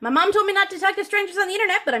My mom told me not to talk to strangers on the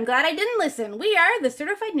internet, but I'm glad I didn't listen. We are the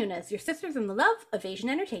Certified Nunas, your sisters in the love of Asian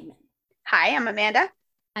entertainment. Hi, I'm Amanda.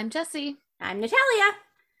 I'm Jesse. I'm Natalia.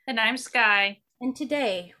 And I'm Sky. And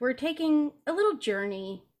today we're taking a little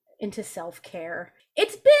journey into self-care.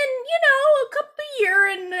 It's been, a couple year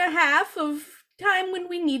and a half of time when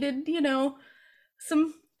we needed,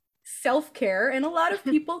 some self-care, and a lot of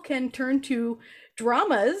people can turn to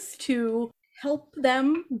dramas to help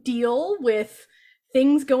them deal with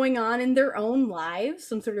things going on in their own lives,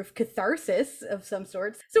 some sort of catharsis of some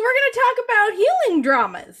sorts. So we're going to talk about healing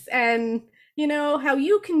dramas and, how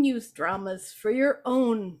you can use dramas for your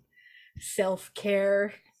own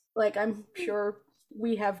self-care, like I'm sure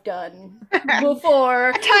we have done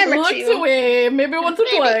before. A time or once two. away, maybe once or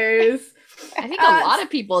twice. I think a lot of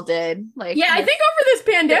people did. I think over this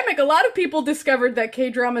pandemic, a lot of people discovered that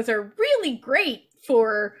K-dramas are really great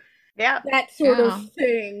for that sort of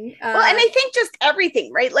thing. Well, and I think just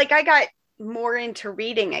everything, right? Like I got more into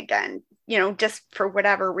reading again, just for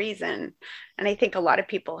whatever reason. And I think a lot of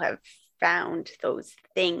people have found those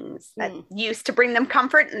things that used to bring them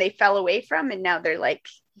comfort and they fell away from, and now they're like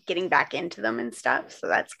getting back into them and stuff. So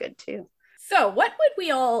that's good too. So what would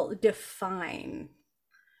we all define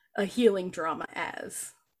a healing drama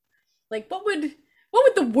as? Like what would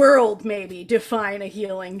the world maybe define a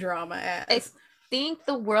healing drama as? I think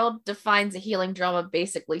the world defines a healing drama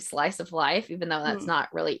basically slice of life, even though that's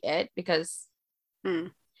not really it, because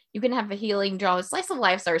you can have a healing drama. Slice of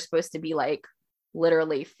lives are supposed to be like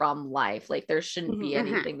literally from life. Like there shouldn't be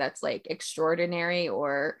anything that's like extraordinary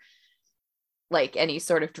or like any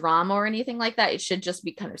sort of drama or anything like that. It should just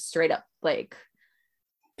be kind of straight up like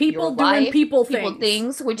people doing people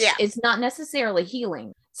things, which is not necessarily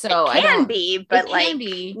healing. So it can be, but like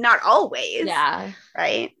not always. Yeah.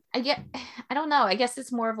 Right. I don't know. I guess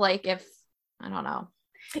it's more of like I don't know.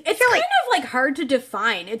 It's kind of like hard to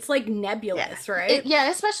define. It's like nebulous, right?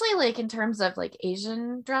 Especially like in terms of like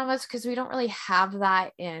Asian dramas, because we don't really have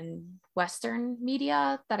that in Western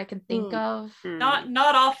media that I can think of. Not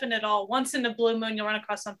often at all. Once in a blue moon, you'll run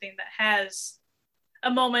across something that has a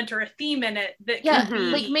moment or a theme in it that can be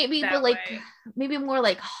like maybe that like way. maybe more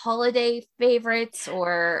like holiday favorites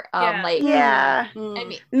or I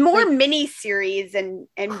mean more like, mini series and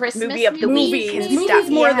Christmas movie of the week and movies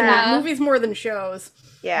stuff. Movies more than shows.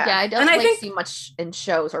 I don't see much in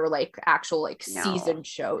shows or like actual like season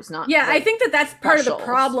shows. Not I think that's part of the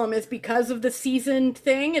problem is because of the season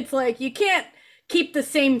thing. It's like you can't keep the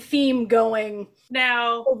same theme going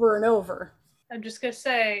now over and over. I'm just gonna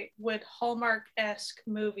say, would Hallmark-esque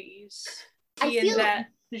movies be in that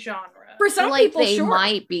genre? For some like people, they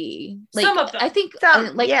might be. Like, some of them. I think,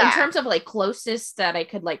 in terms of like closest that I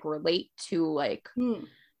could like relate to, like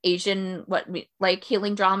Asian like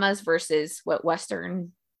healing dramas versus what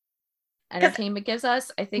Western entertainment gives us.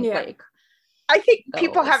 I think I think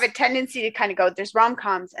people have a tendency to kind of go, there's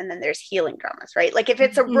rom-coms and then there's healing dramas, right? Like if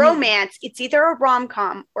it's a romance, it's either a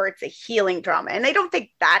rom-com or it's a healing drama. And I don't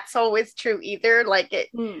think that's always true either.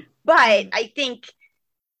 But I think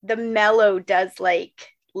the mellow does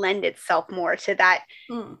like lend itself more to that,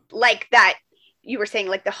 like that you were saying,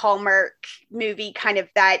 like the Hallmark movie kind of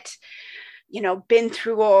that, been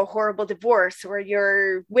through a horrible divorce or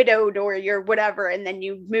you're widowed or you're whatever. And then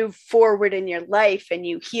you move forward in your life and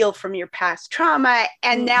you heal from your past trauma.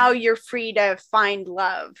 And now you're free to find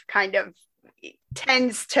love, kind of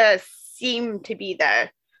tends to seem to be the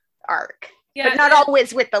arc. Yeah, but not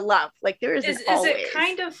always with the love. Like there isn't always. Is it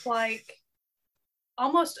kind of like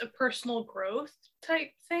almost a personal growth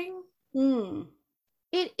type thing?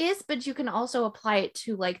 It is, but you can also apply it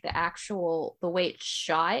to like the way it's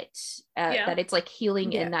shot, that it's like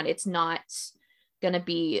healing and that it's not going to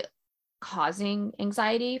be causing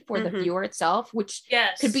anxiety for the viewer itself, which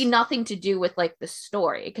could be nothing to do with like the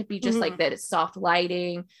story. It could be just like that it's soft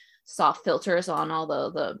lighting, soft filters on all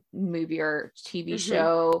the movie or TV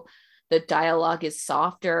show. The dialogue is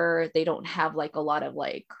softer. They don't have like a lot of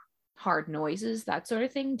like hard noises, that sort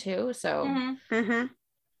of thing too. So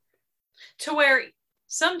to where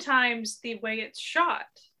sometimes the way it's shot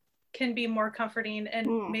can be more comforting,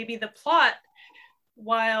 and maybe the plot,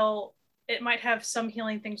 while it might have some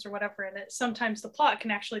healing things or whatever in it, sometimes the plot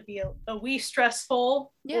can actually be a wee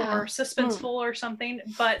stressful or suspenseful or something,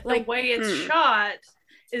 but like, the way it's shot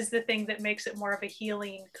is the thing that makes it more of a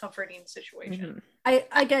healing, comforting situation.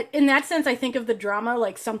 I get, in that sense, I think of the drama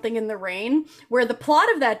like Something in the Rain, where the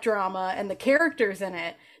plot of that drama and the characters in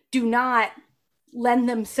it do not lend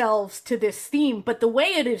themselves to this theme, but the way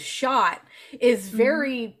it is shot is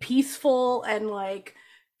very peaceful and like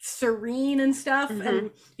serene and stuff.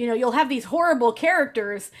 And you'll have these horrible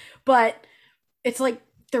characters, but it's like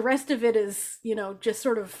the rest of it is, you know, just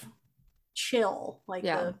sort of chill, like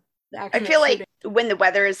the I feel like When the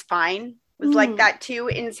Weather is Fine was like that too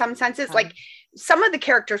in some senses. Like some of the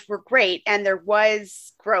characters were great and there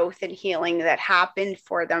was growth and healing that happened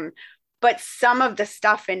for them, but some of the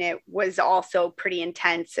stuff in it was also pretty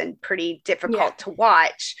intense and pretty difficult to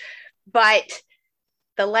watch. But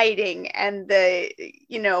the lighting and the,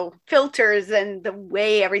 you know, filters and the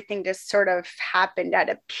way everything just sort of happened at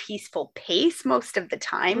a peaceful pace most of the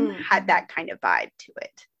time had that kind of vibe to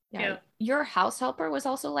it. Yeah. Your House Helper was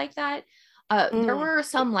also like that. There were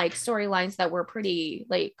some like storylines that were pretty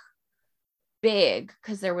like big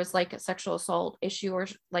because there was like a sexual assault issue or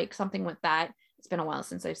like something with that. It's been a while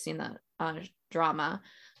since I've seen the drama,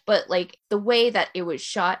 but like the way that it was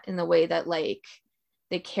shot and the way that like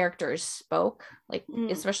the characters spoke, like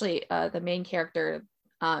especially the main character,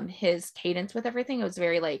 his cadence with everything, it was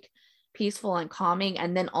very like peaceful and calming,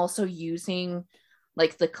 and then also using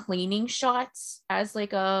like the cleaning shots as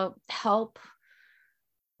like a help,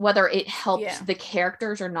 whether it helped the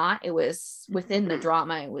characters or not. It was within the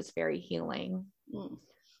drama, it was very healing.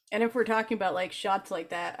 And if we're talking about like shots like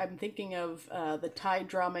that, I'm thinking of the Thai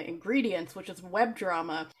drama Ingredients, which is web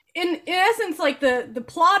drama. In essence, like the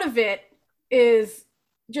plot of it is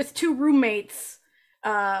just two roommates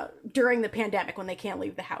during the pandemic when they can't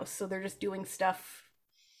leave the house, so they're just doing stuff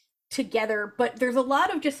together. But there's a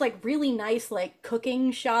lot of just like really nice like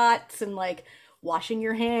cooking shots and like washing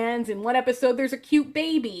your hands. In one episode there's a cute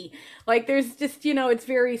baby, like there's just, you know, it's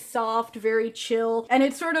very soft, very chill, and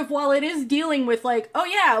it's sort of, while it is dealing with like, oh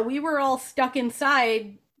yeah, we were all stuck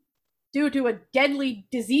inside due to a deadly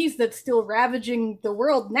disease that's still ravaging the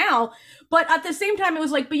world now, but at the same time it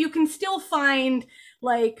was like, but you can still find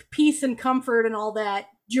like peace and comfort and all that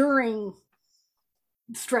during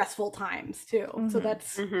stressful times too. So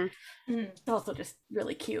that's also just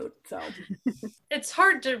really cute. So it's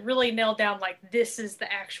hard to really nail down like this is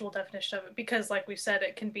the actual definition of it, because like we said,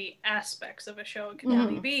 it can be aspects of a show. It can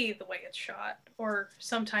only be the way it's shot, or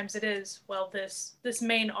sometimes it is, well, this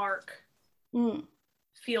main arc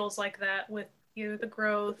feels like that with either the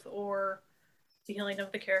growth or the healing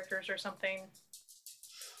of the characters or something.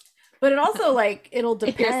 But it also, like, it'll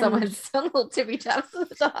depend. Someone's little tippy taps at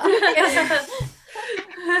the top.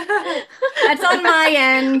 That's on my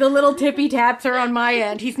end. The little tippy taps are on my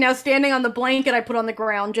end. He's now standing on the blanket I put on the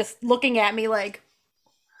ground, just looking at me like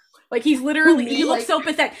he's literally, he looks so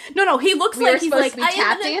pathetic. No, he looks like he's like, I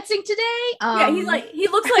tap dancing today. Yeah, he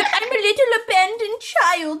looks like, I'm a little abandoned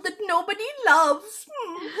child that nobody loves.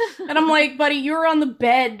 And I'm like, buddy, you were on the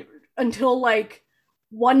bed until like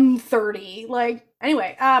 1:30. Like,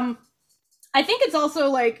 anyway, I think it's also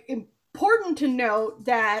like important to note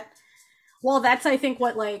that while that's, I think,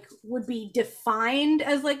 what like would be defined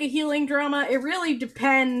as like a healing drama, it really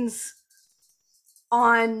depends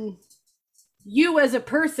on you as a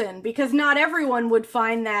person, because not everyone would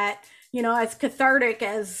find that, you know, as cathartic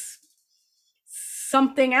as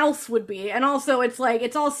something else would be. And also it's like,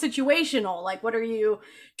 it's all situational. Like, what are you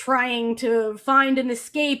trying to find an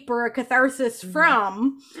escape or a catharsis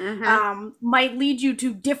from? Might lead you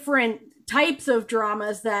to different types of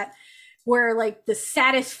dramas that where like the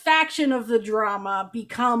satisfaction of the drama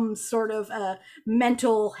becomes sort of a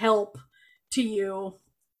mental help to you.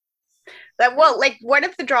 Well, like one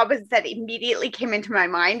of the dramas that immediately came into my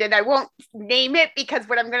mind, and I won't name it because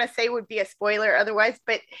what I'm going to say would be a spoiler otherwise,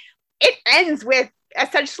 but it ends with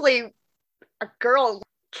essentially a girl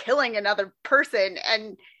killing another person,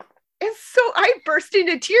 and I burst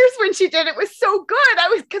into tears when she did. It was so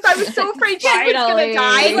good. Because I was so afraid she was going to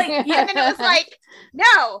die. Like, and then it was like,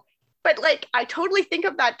 no. But like, I totally think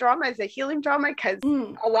of that drama as a healing drama because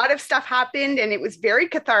a lot of stuff happened and it was very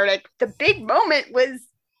cathartic. The big moment was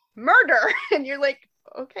murder, and you're like,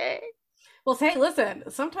 okay. Well, hey, listen,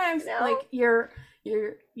 sometimes like you're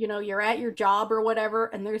at your job or whatever,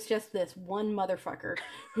 and there's just this one motherfucker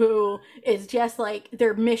who is just like,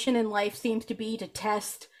 their mission in life seems to be to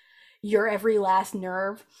test your every last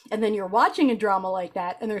nerve, and then you're watching a drama like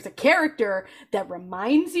that and there's a character that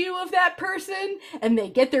reminds you of that person and they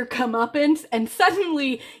get their comeuppance and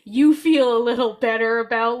suddenly you feel a little better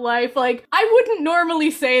about life. Like, I wouldn't normally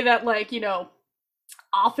say that, like, you know,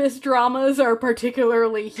 office dramas are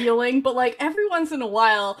particularly healing, but like every once in a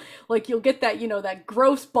while, like you'll get that, you know, that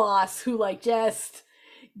gross boss who like just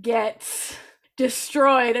gets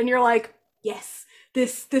destroyed and you're like, yes,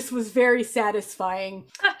 this was very satisfying.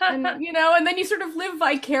 And, you know, and then you sort of live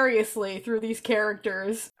vicariously through these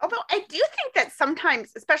characters. Although I do think that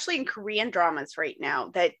sometimes, especially in Korean dramas right now,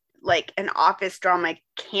 that like an office drama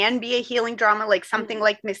can be a healing drama, like something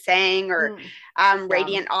like Missang or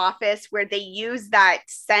Radiant Office, where they use that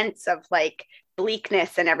sense of like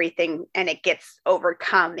bleakness and everything, and it gets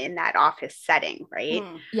overcome in that office setting, right?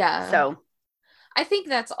 Yeah. So I think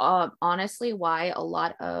that's honestly why a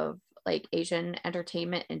lot of like Asian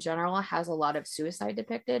entertainment in general has a lot of suicide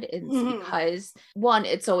depicted, is because one,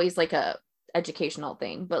 it's always like a educational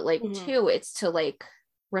thing, but like two, it's to like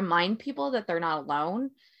remind people that they're not alone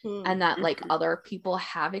and that like other people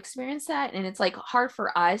have experienced that. And it's like hard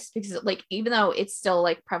for us because like even though it's still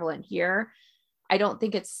like prevalent here, I don't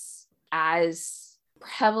think it's as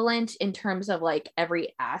prevalent in terms of like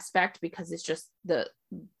every aspect, because it's just the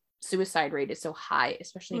suicide rate is so high,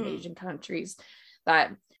 especially in Asian countries,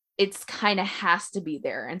 that it's kind of has to be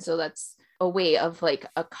there. And so that's a way of like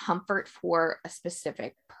a comfort for a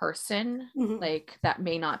specific person, like that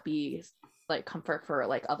may not be like comfort for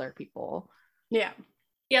like other people. Yeah,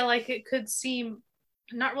 like it could seem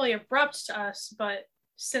not really abrupt to us, but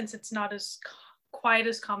since it's not as quite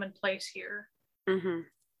as commonplace here,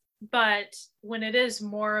 but when it is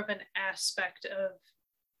more of an aspect of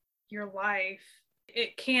your life,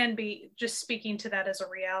 it can be just speaking to that as a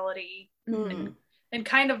reality, and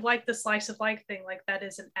kind of like the slice of life thing, like that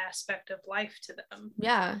is an aspect of life to them.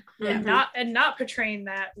 And not portraying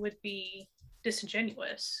that would be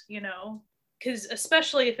disingenuous, you know, because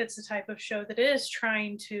especially if it's the type of show that is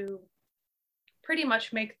trying to pretty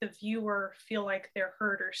much make the viewer feel like they're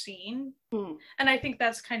heard or seen. And I think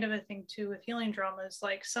that's kind of a thing too with healing dramas.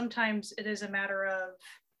 Like sometimes it is a matter of,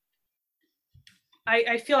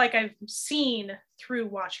 I feel like I've seen through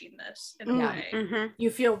watching this in a way. You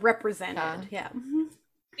feel represented.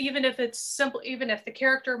 Even if it's simple, even if the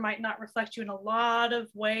character might not reflect you in a lot of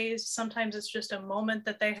ways, sometimes it's just a moment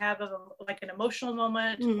that they have of like an emotional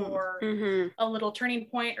moment or a little turning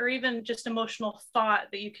point, or even just emotional thought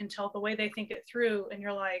that you can tell the way they think it through, and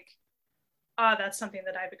you're like, that's something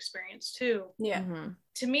that I've experienced too.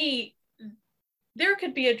 To me, there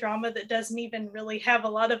could be a drama that doesn't even really have a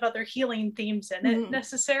lot of other healing themes in it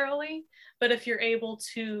necessarily, but if you're able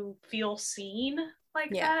to feel seen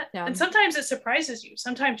like that, and sometimes it surprises you,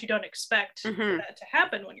 sometimes you don't expect for that to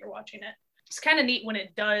happen when you're watching it. It's kind of neat when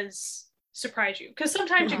it does surprise you, because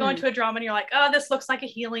sometimes you go into a drama and you're like, oh, this looks like a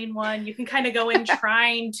healing one. You can kind of go in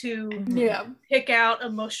trying to pick out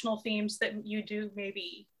emotional themes that you do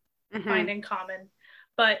maybe find in common.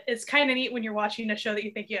 But it's kind of neat when you're watching a show that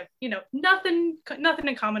you think you have, you know, nothing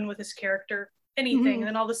in common with this character, anything, and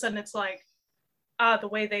then all of a sudden it's like, the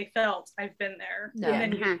way they felt, I've been there.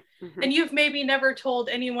 And then and you've maybe never told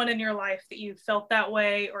anyone in your life that you felt that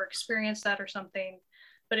way or experienced that or something,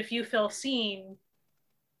 but if you feel seen,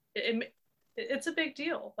 it's a big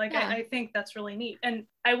deal. Like I think that's really neat. And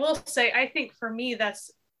I will say, I think for me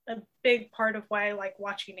that's a big part of why I like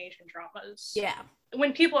watching Asian dramas.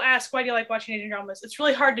 When people ask why do you like watching Asian dramas, it's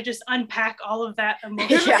really hard to just unpack all of that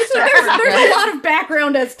emotion. There's a lot of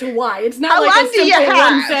background as to why. It's not like a simple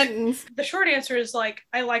one sentence. The short answer is like,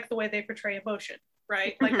 I like the way they portray emotion,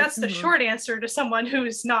 right? Like that's the short answer to someone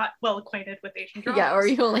who's not well acquainted with Asian dramas. Yeah, or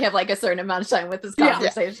you only have like a certain amount of time with this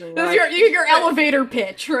conversation. This is your elevator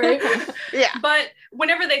pitch, right? But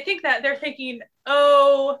whenever they think that, they're thinking,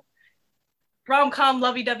 oh, rom-com,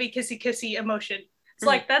 lovey-dovey, kissy-kissy emotion. It's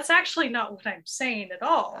like, that's actually not what I'm saying at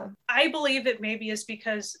all. I believe it maybe is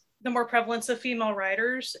because the more prevalence of female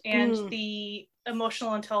writers and the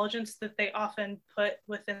emotional intelligence that they often put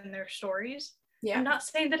within their stories. I'm not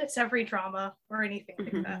saying that it's every drama or anything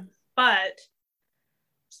like that. But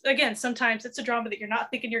again, sometimes it's a drama that you're not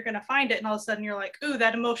thinking you're going to find it, and all of a sudden you're like, ooh,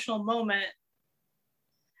 that emotional moment.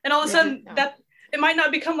 And all of a sudden that it might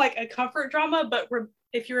not become like a comfort drama, but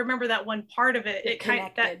if you remember that one part of it,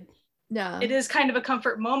 it is kind of a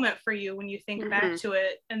comfort moment for you when you think back to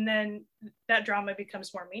it, and then that drama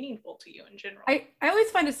becomes more meaningful to you in general. I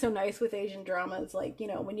always find it so nice with Asian dramas, like, you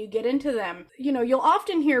know, when you get into them, you know, you'll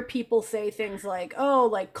often hear people say things like, oh,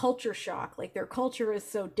 like culture shock, like their culture is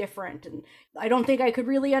so different, and I don't think I could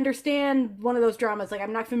really understand one of those dramas, like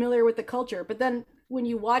I'm not familiar with the culture. But then when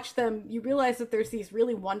you watch them, you realize that there's these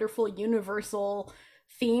really wonderful universal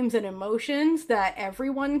themes and emotions that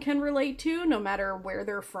everyone can relate to, no matter where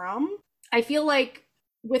they're from. I feel like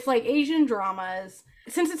with like Asian dramas,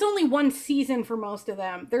 since it's only one season for most of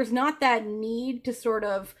them, there's not that need to sort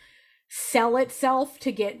of sell itself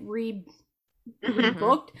to get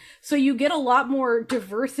rebooked. So you get a lot more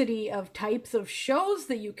diversity of types of shows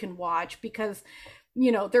that you can watch, because,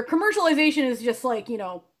 you know, their commercialization is just like, you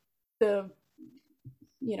know, the,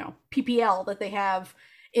 you know, PPL that they have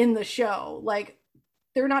in the show. Like,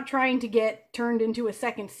 they're not trying to get turned into a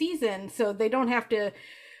second season, so they don't have to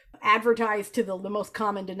advertise to the most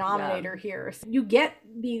common denominator here. So you get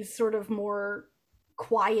these sort of more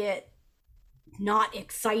quiet, not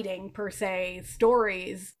exciting per se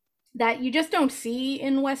stories that you just don't see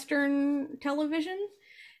in Western television.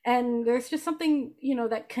 And there's just something, you know,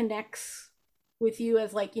 that connects with you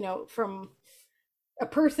as, like, you know, from a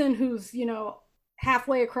person who's, you know,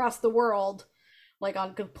 halfway across the world, like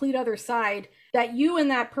on complete other side, that you and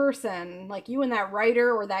that person, like you and that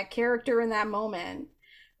writer or that character in that moment,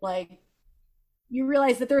 like you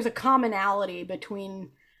realize that there's a commonality between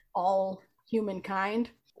all humankind.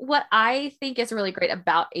 What I think is really great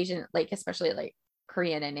about Asian, like especially like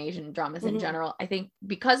Korean and Asian dramas in general, I think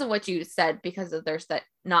because of what you said, because of there's that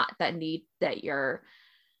not that need that your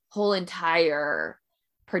whole entire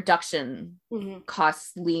production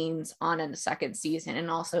costs leans on in the second season, and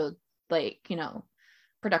also like, you know,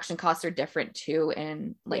 production costs are different too,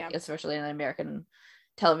 and like especially in American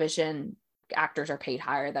television, actors are paid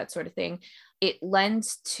higher, that sort of thing. It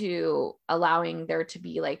lends to allowing there to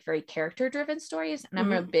be like very character driven stories, and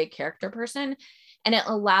I'm a big character person, and it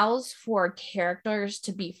allows for characters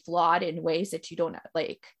to be flawed in ways that you don't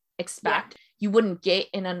like expect. You wouldn't get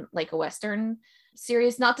in a like a Western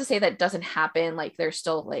series. Not to say that doesn't happen, like there's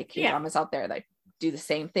still like dramas out there that do the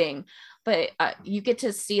same thing, but you get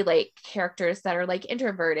to see like characters that are like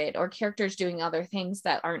introverted, or characters doing other things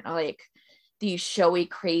that aren't like these showy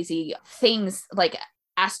crazy things, like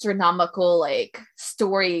astronomical like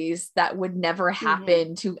stories that would never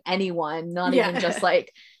happen to anyone, not even just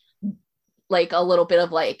like a little bit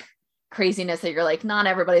of like craziness that you're like, not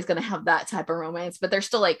everybody's gonna have that type of romance, but they're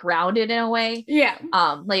still like grounded in a way.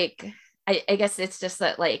 Like I guess it's just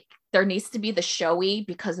that like there needs to be the showy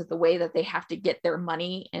because of the way that they have to get their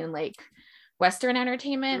money in like Western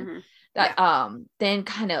entertainment, that then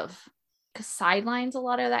kind of sidelines a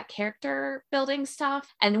lot of that character building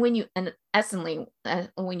stuff. And when you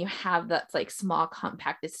when you have that like small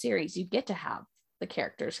compacted series, you get to have the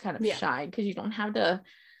characters kind of shine, because you don't have to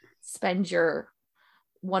spend your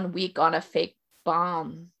 1 week on a fake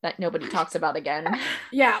bomb that nobody talks about again.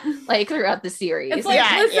 Like throughout the series. It's like,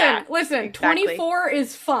 listen, exactly. 24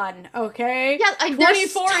 is fun, okay?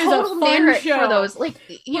 24 is a fun show for those. Like,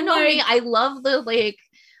 you know, like, me, I love the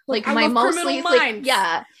like my mostly like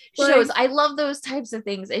shows. I love those types of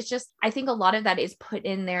things. It's just, I think a lot of that is put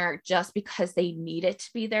in there just because they need it to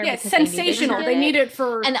be there. Yeah, sensational. They need it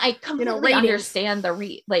for, and I completely understand the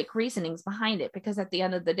reasonings behind it, because at the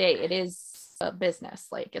end of the day, it is a business.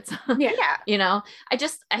 Like it's you know,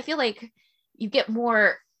 I feel like you get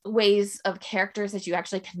more ways of characters that you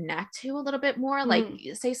actually connect to a little bit more. Like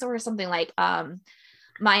say sort of something like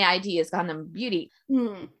My ID is Gundam Beauty.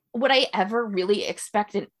 Would I ever really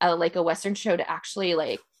expect like a Western show to actually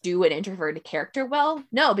like do an introverted character well?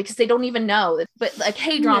 No, because they don't even know. But like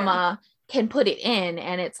K-drama can put it in,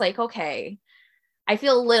 and it's like, okay, I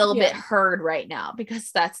feel a little bit heard right now,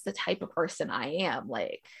 because that's the type of person I am.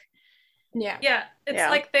 Like it's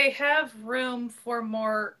like they have room for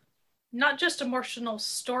more, not just emotional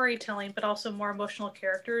storytelling, but also more emotional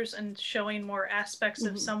characters, and showing more aspects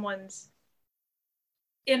of someone's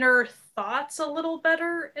inner thoughts a little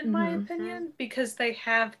better, in my opinion, because they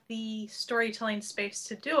have the storytelling space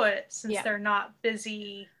to do it, since they're not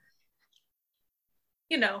busy,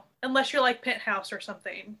 you know, unless you're like Penthouse or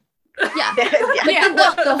something.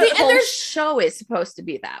 The whole show is supposed to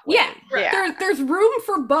be that way. There's room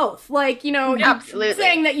for both, like, you know, absolutely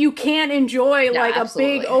saying that you can enjoy like a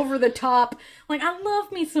big over the top, like I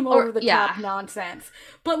love me some over the top nonsense,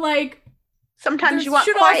 but like sometimes you want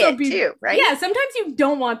quiet too, right? Yeah, sometimes you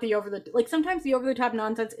don't want the sometimes the over the top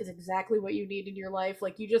nonsense is exactly what you need in your life.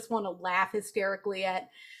 Like you just want to laugh hysterically at,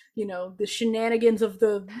 you know, the shenanigans of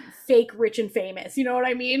the fake rich and famous, you know what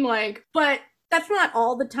I mean? Like, but that's not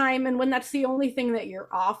all the time, and when that's the only thing that you're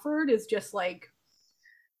offered is just like,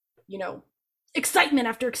 you know, excitement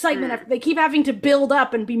after excitement after, they keep having to build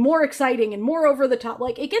up and be more exciting and more over the top,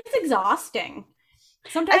 like it gets exhausting.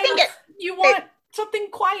 Sometimes I think you want something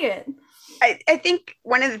quiet. I think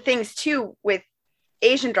one of the things too with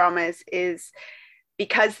Asian dramas is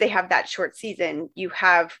because they have that short season, you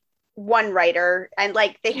have one writer and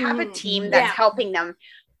like they have a team that's helping them,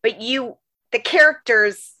 but the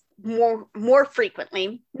characters more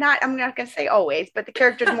frequently, I'm not going to say always, but the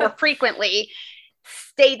characters more frequently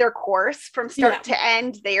stay their course from start to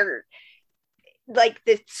end. They're like,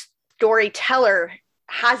 the storyteller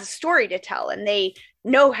has a story to tell, and they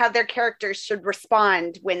know how their characters should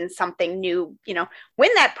respond when something new, you know,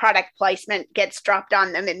 when that product placement gets dropped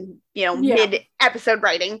on them in, you know, mid episode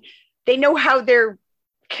writing, they know how their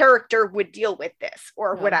character would deal with this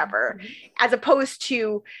or whatever, as opposed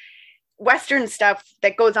to Western stuff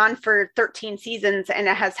that goes on for 13 seasons and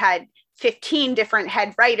it has had 15 different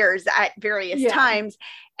head writers at various times.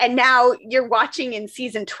 And now you're watching in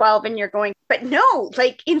season 12 and you're going, but no,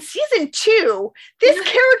 like in season 2, this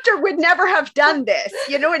character would never have done this.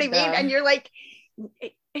 You know what I mean? And you're like,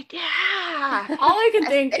 yeah. All I can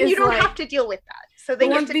think and is you don't like, have to deal with that. So they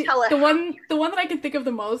have to tell it. The one that I can think of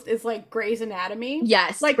the most is like Grey's Anatomy.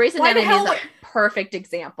 Yes, like Grey's Anatomy is a perfect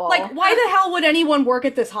example. Like, why the hell would anyone work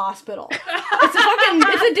at this hospital?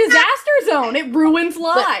 It's a disaster zone. It ruins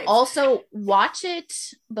lives. But also, watch it.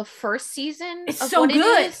 The first season. It's so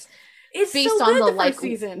good. It's based so on good, the like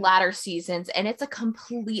season. latter seasons, and it's a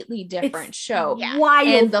completely different show. Yeah.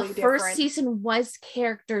 Wildly and the different. first season was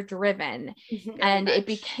character driven, and it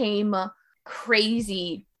became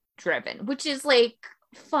crazy driven, which is like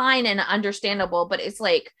fine and understandable, but it's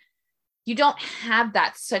like you don't have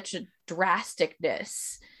that such a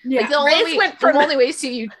drasticness. Like the only way to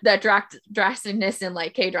see that drasticness in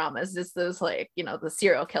like K-dramas is this like, you know, the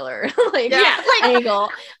serial killer like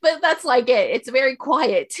angle, but that's like it's very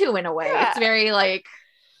quiet too in a way. It's very like,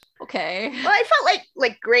 okay. Well, I felt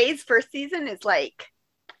like Grey's first season is like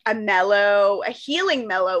a healing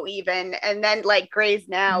mellow even, and then like Grey's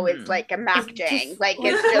now is like a Macjang, like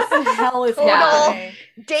it's just the hell is total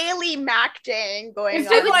daily Macjang going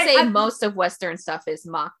on. I would say most of Western stuff is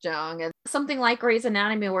Macjang, and something like Grey's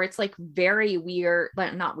Anatomy where it's like very weird,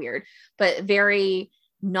 but not weird, but very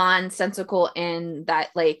nonsensical in that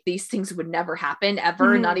like these things would never happen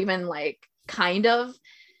ever, not even like kind of.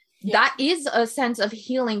 That is a sense of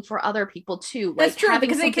healing for other people too. Like that's true,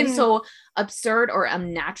 having something so absurd or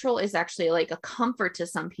unnatural is actually like a comfort to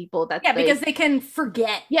some people. That because they can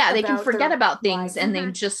forget. Yeah, they can forget about things and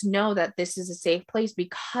they just know that this is a safe place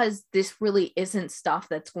because this really isn't stuff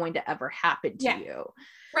that's going to ever happen to you.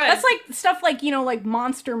 Right. That's like stuff like, you know, like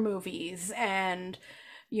monster movies and,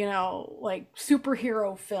 you know, like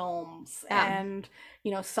superhero films and,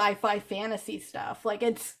 you know, sci-fi fantasy stuff. Like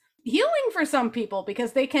it's healing for some people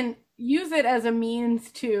because they can use it as a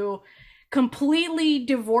means to completely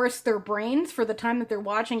divorce their brains for the time that they're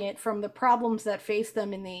watching it from the problems that face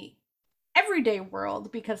them in the everyday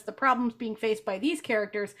world, because the problems being faced by these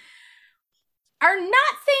characters are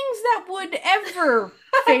not things that would ever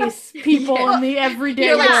face people in the everyday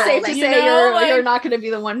you're like world. Safe to say you're not going to be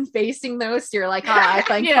the one facing those. You're like, I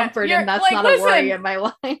find comfort and that's like, not a worry in my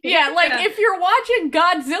life. Yeah, like if you're watching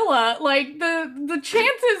Godzilla, like the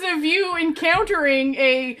chances of you encountering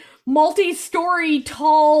a multi-story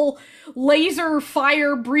tall laser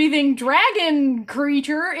fire breathing dragon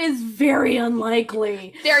creature is very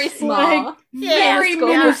unlikely. Very small. Like, very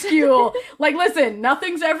minuscule. Like, listen,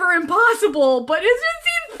 nothing's ever impossible, but it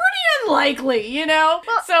seems pretty unlikely, you know?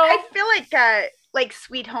 Well, so I feel like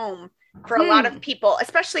Sweet Home for a lot of people,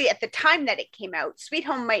 especially at the time that it came out, Sweet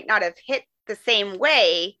Home might not have hit the same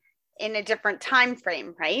way in a different time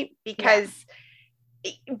frame, right? Because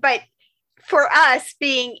but for us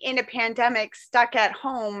being in a pandemic, stuck at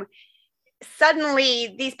home,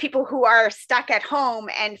 suddenly these people who are stuck at home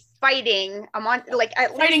and fighting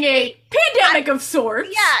fighting a pandemic of sorts.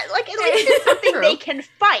 Yeah, like at least it's something they can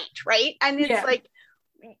fight, right? And it's like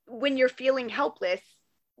when you're feeling helpless,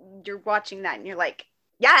 you're watching that and you're like,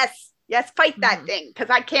 yes, fight that thing, because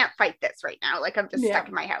I can't fight this right now. Like I'm just stuck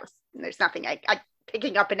in my house and there's nothing I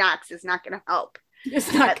picking up an axe is not gonna help.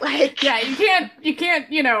 It's not but, like you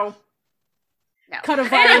can't, you know, cut a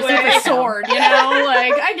virus with a sword, you know?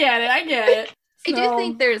 Like, I get it. So, I do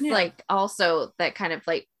think there's like also that kind of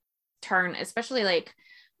like turn, especially like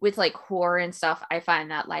with like horror and stuff. I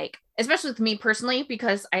find that like, especially with me personally,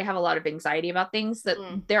 because I have a lot of anxiety about things, that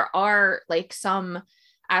there are like some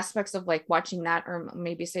aspects of like watching that, or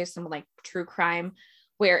maybe say some like true crime,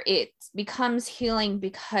 where it becomes healing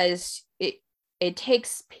because it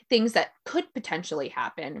takes things that could potentially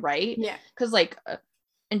happen, right? Yeah. Because like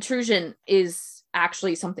intrusion is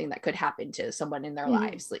actually something that could happen to someone in their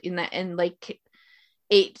lives, in that, and like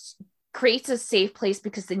it creates a safe place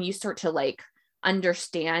because then you start to like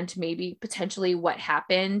understand maybe potentially what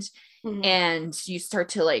happened, and you start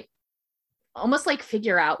to like almost like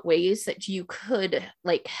figure out ways that you could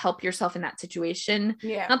like help yourself in that situation.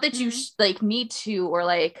 Not that you like need to, or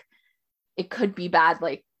like it could be bad,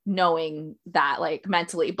 like knowing that like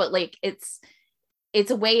mentally, but like it's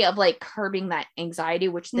a way of like curbing that anxiety,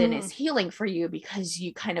 which then is healing for you, because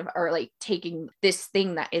you kind of are like taking this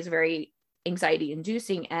thing that is very anxiety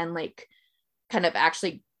inducing and like kind of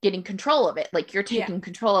actually getting control of it. Like you're taking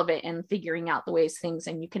control of it and figuring out the ways things,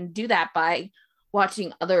 and you can do that by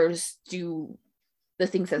watching others do the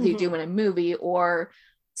things that they do in a movie, or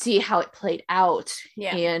see how it played out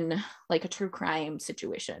in like a true crime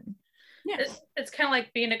situation. It's kind of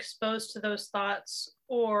like being exposed to those thoughts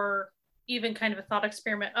or even kind of a thought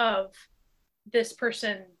experiment of this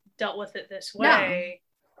person dealt with it this way.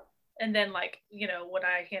 And then like, you know, would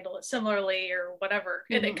I handle it similarly or whatever?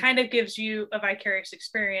 And it kind of gives you a vicarious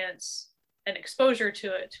experience and exposure to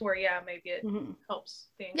it to where, maybe it helps.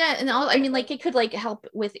 And all, I mean, like it could like help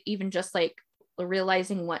with even just like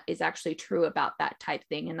realizing what is actually true about that type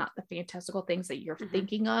thing and not the fantastical things that you're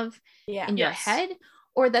thinking of in your head,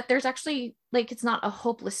 or that there's actually like, it's not a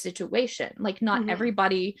hopeless situation. Like not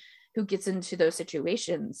everybody who gets into those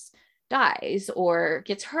situations dies or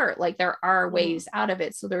gets hurt. Like there are ways out of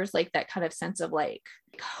it. So there's like that kind of sense of like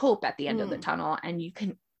hope at the end of the tunnel, and you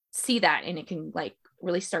can see that, and it can like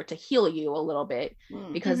really start to heal you a little bit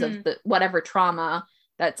because of the whatever trauma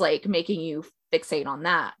that's like making you fixate on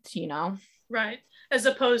that, you know? Right. As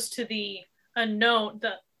opposed to the unknown,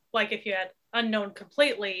 the like if you had unknown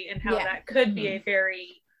completely, and how that could be a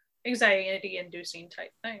very anxiety inducing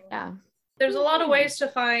type thing. Yeah. There's a lot of ways to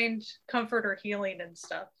find comfort or healing and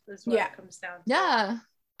stuff is what it comes down to. Yeah.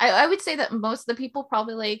 I would say that most of the people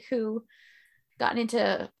probably like who gotten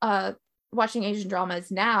into watching Asian dramas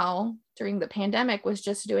now during the pandemic was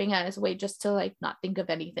just doing it as a way just to like not think of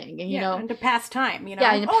anything, and you know, and to pass time, you know.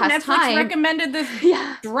 Yeah, Netflix recommended this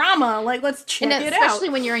drama, like let's check it out. Especially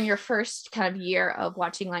when you're in your first kind of year of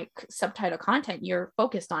watching like subtitle content, you're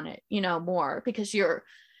focused on it, you know, more because your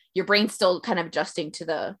brain's still kind of adjusting to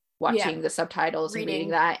the watching the subtitles and reading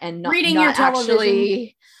that, and not your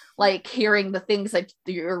actually like hearing the things that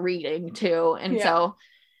you're reading too. And so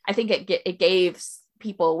I think it gave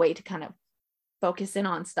people a way to kind of focus in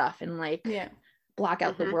on stuff and like block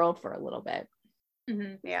out the world for a little bit.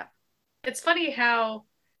 Yeah. It's funny how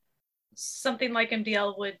something like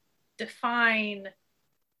MDL would define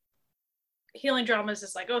healing dramas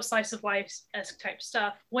as like, oh, slice of life-esque type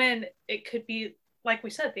stuff, when it could be, like we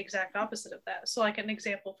said, the exact opposite of that. So like an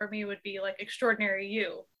example for me would be like Extraordinary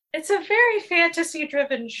You. It's a very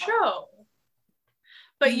fantasy-driven show,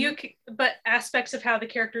 but but aspects of how the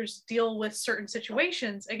characters deal with certain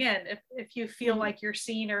situations, again, if you feel like you're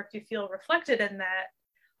seen, or if you feel reflected in that,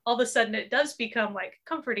 all of a sudden it does become like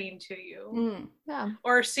comforting to you.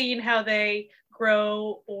 Or seeing how they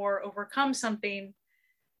grow or overcome something,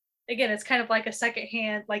 again, it's kind of like a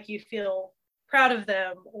secondhand, like you feel proud of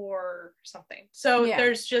them or something. So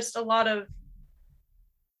there's just a lot of,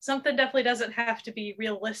 something definitely doesn't have to be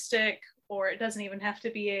realistic, or it doesn't even have to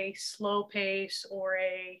be a slow pace or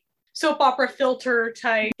a soap opera filter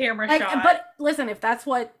type camera shot. But listen, if that's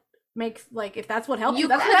what makes, like, if that's what helps you,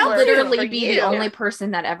 that's could literally be the only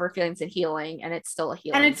person that ever feels a healing, and it's still a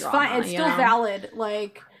healing, and it's drama, fine. It's still valid.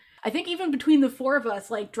 Like, I think even between the four of us,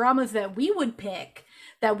 like dramas that we would pick,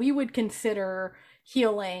 that we would consider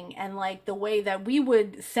healing, and like the way that we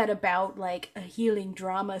would set about like a healing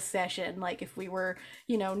drama session, like if we were,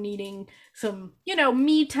 you know, needing some, you know,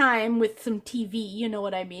 me time with some TV, you know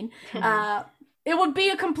what I mean? It would be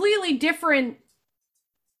a completely different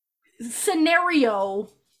scenario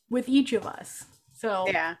with each of us. So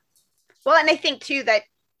well, and I think too that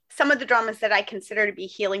some of the dramas that I consider to be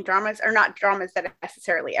healing dramas are not dramas that I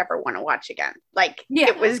necessarily ever want to watch again. Like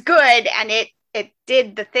it was good and it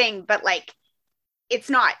did the thing, but like it's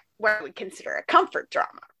not what I would consider a comfort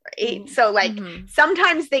drama, right? So like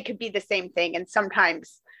sometimes they could be the same thing, and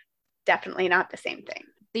sometimes definitely not the same thing.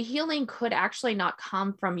 The healing could actually not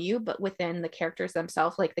come from you, but within the characters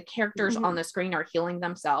themselves. Like the characters on the screen are healing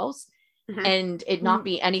themselves, and it not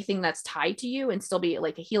be anything that's tied to you, and still be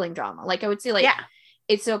like a healing drama. Like I would say, like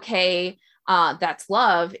It's Okay, That's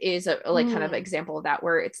Love is a like kind of example of that,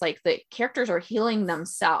 where it's like the characters are healing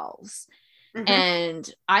themselves.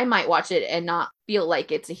 And I might watch it and not feel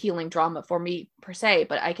like it's a healing drama for me per se,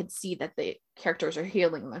 but I could see that the characters are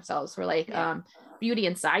healing themselves. Where like Beauty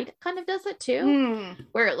Inside kind of does it too,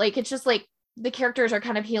 where like it's just like the characters are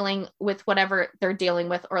kind of healing with whatever they're dealing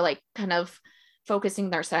with, or like kind of focusing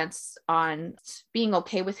their sense on being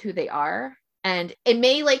okay with who they are. And it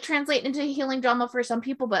may like translate into healing drama for some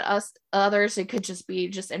people, but others, it could just be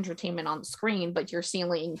just entertainment on the screen, but you're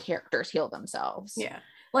seeing characters heal themselves.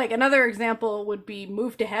 Like another example would be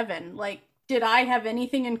Move to Heaven. Like, did I have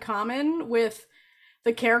anything in common with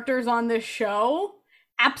the characters on this show?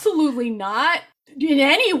 Absolutely not in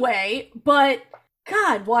any way. But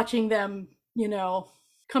God, watching them, you know,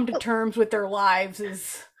 come to terms with their lives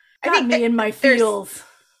is got me in my feels.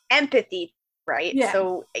 Empathy, right?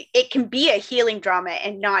 So it can be a healing drama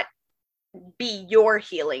and not be your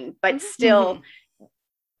healing, but still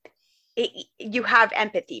you have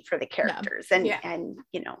empathy for the characters and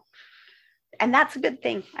you know, and that's a good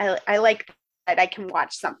thing. I like that I can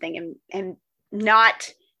watch something and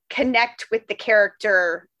not connect with the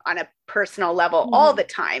character on a personal level all the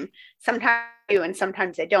time. Sometimes and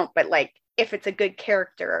sometimes I don't, but like if it's a good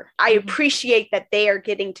character, I appreciate that they are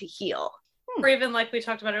getting to heal. Or even like we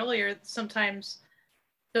talked about earlier, sometimes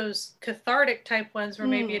those cathartic type ones where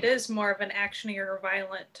maybe it is more of an actiony or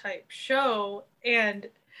violent type show, and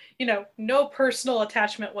you know, no personal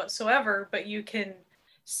attachment whatsoever, but you can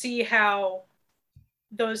see how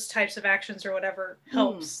those types of actions or whatever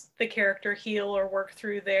helps the character heal or work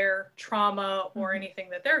through their trauma or anything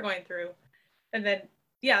that they're going through. And then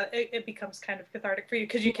it becomes kind of cathartic for you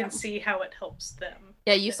because you can see how it helps them.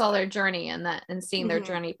 Yeah, you saw their journey, and seeing their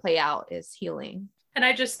journey play out is healing. And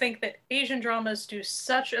I just think that Asian dramas do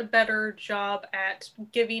such a better job at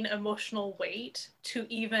giving emotional weight to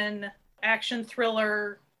even action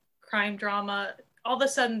thriller, crime drama. All of a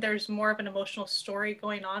sudden there's more of an emotional story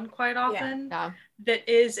going on quite often that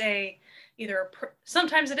is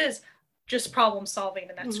sometimes it is just problem solving,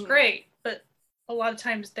 and that's great, but a lot of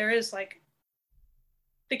times there is like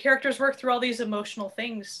the characters work through all these emotional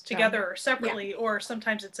things together or separately, or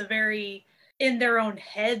sometimes it's a very in their own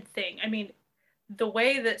head thing. I mean, the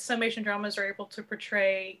way that some Asian dramas are able to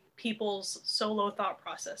portray people's solo thought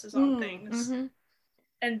processes on things.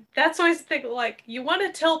 And that's always the thing, like, you want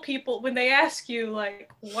to tell people when they ask you,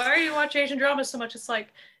 like, why are you watching Asian dramas so much? It's like,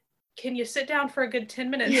 can you sit down for a good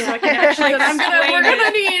 10 minutes so I can actually we're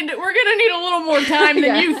gonna need a little more time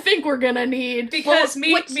than you think we're gonna need. Because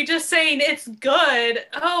me just saying it's good,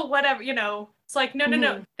 oh, whatever, you know, it's like,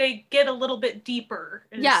 no. They get a little bit deeper.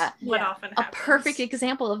 What often happens. A perfect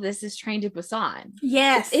example of this is Train to Busan.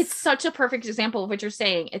 Yes. It's such a perfect example of what you're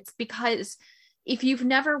saying. It's because if you've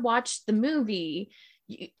never watched the movie,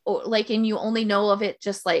 and you only know of it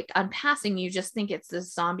just like on passing, you just think it's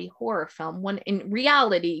this zombie horror film, when in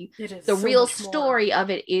reality the real story of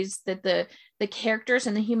it is that the characters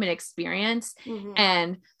and the human experience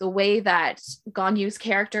and the way that Gong Yoo's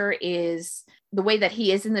character is, the way that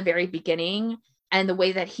he is in the very beginning and the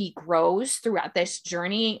way that he grows throughout this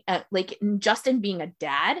journey, like just in being a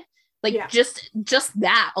dad, like just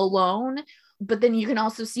that alone. But then you can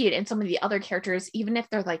also see it in some of the other characters, even if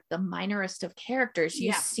they're like the minorest of characters.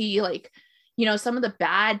 You see, like, you know, some of the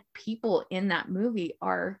bad people in that movie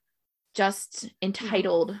are just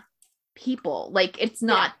entitled people. Like, it's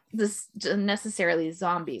not this necessarily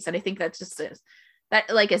zombies. And I think that's just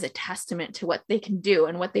that like is a testament to what they can do,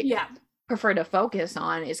 and what they prefer to focus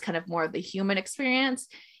on is kind of more of the human experience,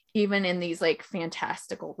 even in these like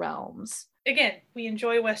fantastical realms. Again, we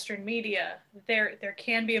enjoy Western media. There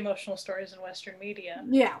can be emotional stories in Western media.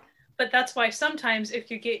 Yeah. But that's why sometimes if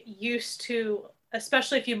you get used to,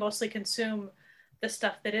 especially if you mostly consume the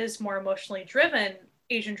stuff that is more emotionally driven,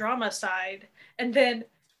 Asian drama side, and then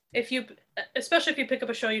especially if you pick up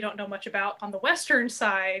a show you don't know much about on the Western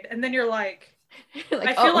side, and then you're like,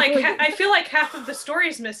 I feel like half of the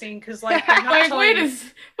story's missing because like, like wait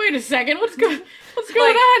a second, what's going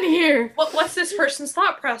on here? What's this person's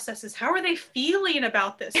thought processes? How are they feeling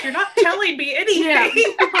about this? You're not telling me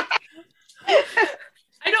anything.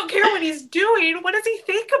 I don't care what he's doing. What does he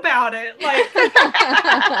think about it? Like,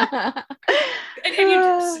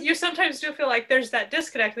 and you sometimes do feel like there's that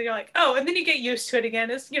disconnect. And you're like, oh, and then you get used to it again.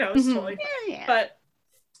 It's totally. But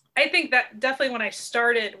I think that definitely when I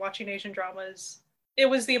started watching Asian dramas, it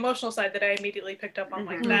was the emotional side that I immediately picked up on.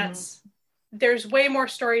 Like, there's way more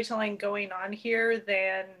storytelling going on here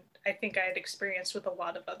than I think I had experienced with a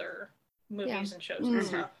lot of other movies and shows and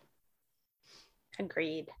stuff.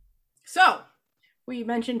 Agreed. So, we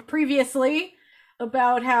mentioned previously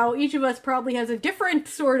about how each of us probably has a different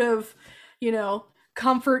sort of,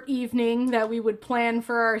 comfort evening that we would plan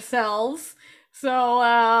for ourselves.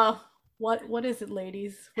 So, what is it,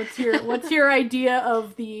 ladies? What's your idea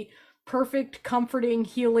of the perfect, comforting,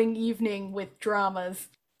 healing evening with dramas?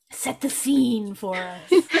 Set the scene for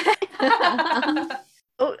us.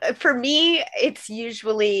 For me, it's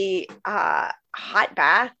usually a hot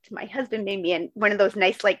bath. My husband made me one of those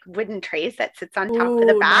nice like wooden trays that sits on top of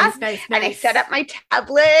the bath. Nice. And I set up my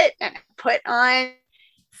tablet and put on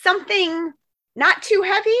something not too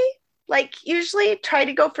heavy. Like usually try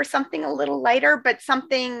to go for something a little lighter, but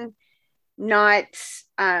something not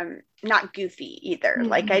goofy either.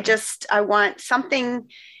 Like I want something,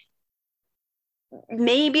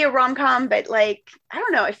 maybe a rom-com, but like, I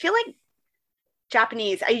don't know. I feel like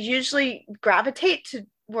Japanese, I usually gravitate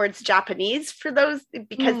towards Japanese for those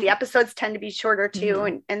because the episodes tend to be shorter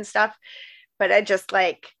too and stuff. But I just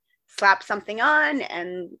like slap something on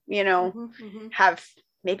and, have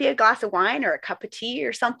maybe a glass of wine or a cup of tea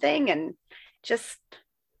or something and just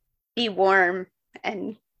be warm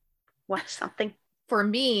and watch something. For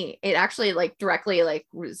me, it actually like directly like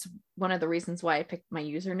was one of the reasons why I picked my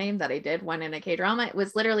username that I did, One in a K-drama. It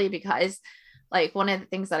was literally because like one of the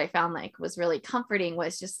things that I found like was really comforting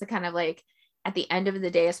was just the kind of like at the end of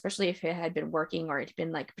the day, especially if it had been working or it had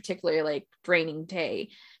been like a particularly like draining day,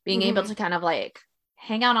 being able to kind of like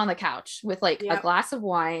hang out on the couch with like a glass of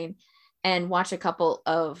wine and watch a couple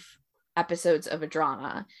of episodes of a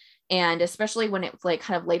drama. And especially when it was like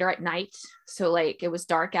kind of later at night, so like it was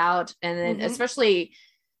dark out, and then especially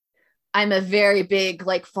I'm a very big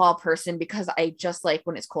like fall person because I just like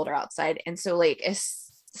when it's colder outside. And so like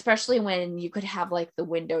especially when you could have like the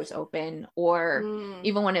windows open, or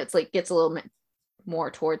even when it's like gets a little bit more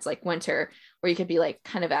towards like winter, where you could be like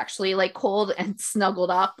kind of actually like cold and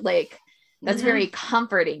snuggled up, like that's very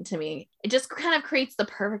comforting to me. It just kind of creates the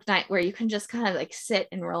perfect night where you can just kind of like sit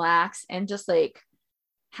and relax and just like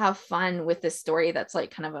have fun with this story that's like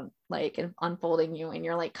kind of like unfolding you, and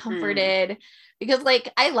you're like comforted because like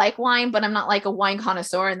I like wine, but I'm not like a wine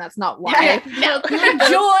connoisseur, and that's not why. You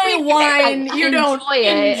enjoy wine, you don't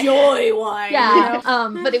enjoy wine. Yeah. You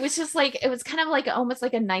know? But it was just like, it was kind of like almost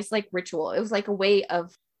like a nice like ritual. It was like a way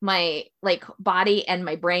of my like body and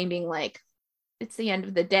my brain being like, it's the end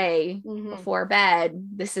of the day before bed.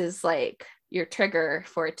 This is like your trigger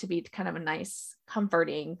for it to be kind of a nice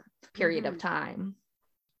comforting period of time.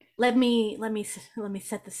 Let me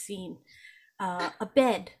set the scene. A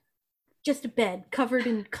bed, just a bed covered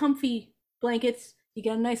in comfy blankets. You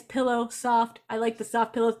get a nice pillow, soft. I like the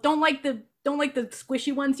soft pillows. Don't like the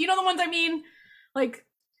squishy ones. You know the ones I mean? Like,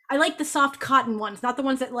 I like the soft cotton ones, not the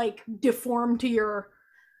ones that like deform to your.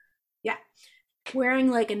 Yeah,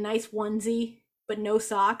 wearing like a nice onesie, but no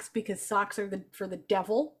socks, because socks are for the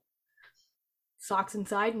devil. Socks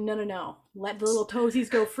inside? No. Let the little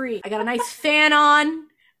toesies go free. I got a nice fan on.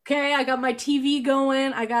 Okay, I got my TV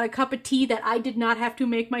going. I got a cup of tea that I did not have to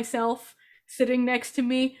make myself sitting next to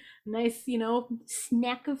me. Nice,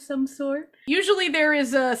 snack of some sort. Usually there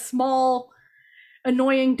is a small,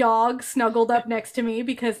 annoying dog snuggled up next to me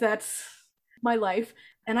because that's my life.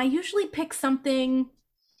 And I usually pick something...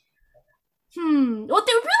 Well,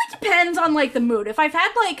 it really depends on, like, the mood. If I've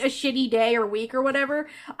had, like, a shitty day or week or whatever,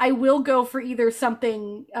 I will go for either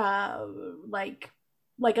something,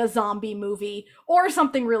 like a zombie movie or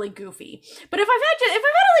something really goofy. But if I've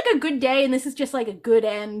had like a good day and this is just like a good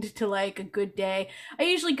end to like a good day, I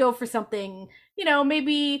usually go for something,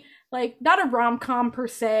 maybe like not a rom-com per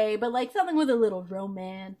se, but like something with a little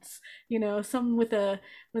romance, something with a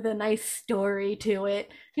nice story to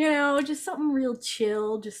it, just something real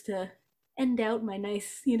chill just to end out my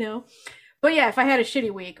nice, But yeah, if I had a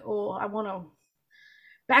shitty week,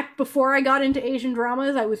 back before I got into Asian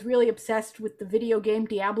dramas, I was really obsessed with the video game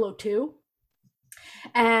Diablo 2.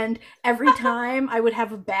 And every time I would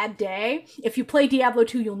have a bad day, if you play Diablo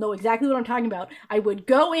 2, you'll know exactly what I'm talking about. I would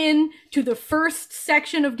go in to the first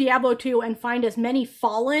section of Diablo 2 and find as many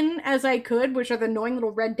Fallen as I could, which are the annoying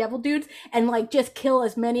little red devil dudes, and like just kill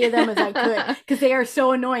as many of them as I could, because they are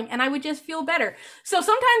so annoying, and I would just feel better. So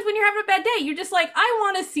sometimes when you're having a bad day, you're just like, I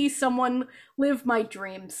want to see someone live my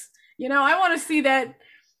dreams. I want to see that...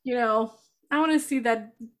 I want to see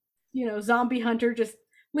that, zombie hunter just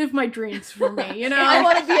live my dreams for me, I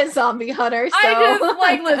want to be a zombie hunter, so. I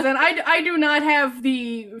just, listen, I do not have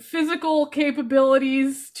the physical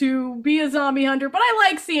capabilities to be a zombie hunter, but I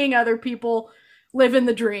like seeing other people live in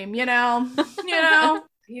the dream, You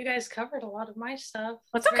guys covered a lot of my stuff.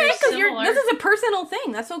 That's okay, because this is a personal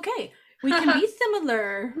thing. That's okay. We can be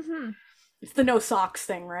similar. It's the no socks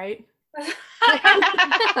thing, right?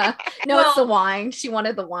 It's the wine. She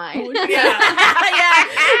wanted the wine. Yeah.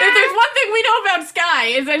 If there's one thing we know about Sky,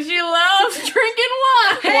 is that she loves drinking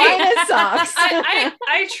wine. Wine and socks.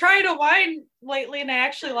 I tried a wine lately and I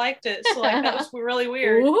actually liked it. So like that was really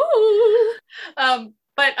weird.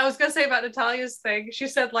 But I was gonna say about Natalia's thing, she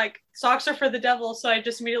said like socks are for the devil, so I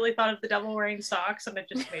just immediately thought of the devil wearing socks, and it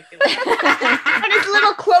just made me laugh. And his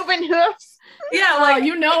little cloven hoofs. Yeah, like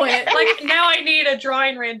you know it. Like now I need a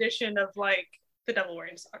drawing rendition of like the devil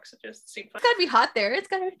wearing socks. It just seemed fun. It's gotta be hot there. It's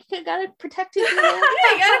gotta protect you. Yeah,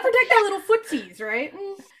 you gotta protect the little footsies, right?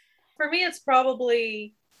 For me, it's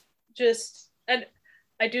probably just, and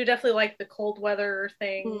I do definitely like the cold weather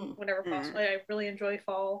thing whenever possible. I really enjoy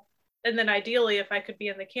fall. And then ideally, if I could be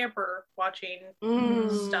in the camper watching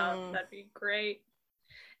stuff, that'd be great.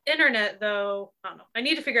 Internet, though, I don't know. I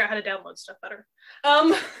need to figure out how to download stuff better.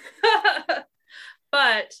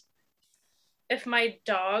 But if my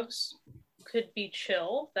dogs could be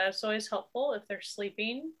chill, that's always helpful if they're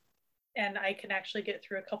sleeping. And I can actually get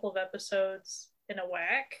through a couple of episodes in a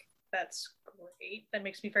whack. That's great. That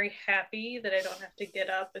makes me very happy that I don't have to get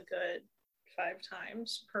up a good 5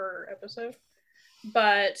 times per episode.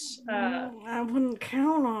 but I wouldn't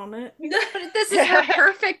count on it. But this is your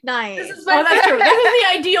perfect night. This is that's true. This is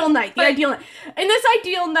the ideal night. The ideal night. In this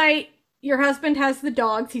ideal night, your husband has the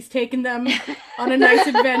dogs. He's taking them on a nice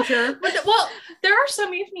adventure. Well, there are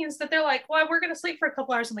some evenings that they're like, well, we're going to sleep for a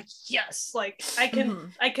couple hours. I'm like, yes, like I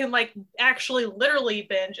can like actually literally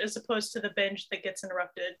binge as opposed to the binge that gets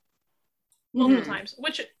interrupted multiple times,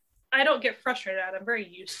 which I don't get frustrated at. I'm very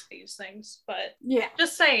used to these things, but yeah,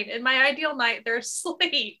 just saying, in my ideal night, there's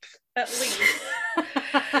sleep at least,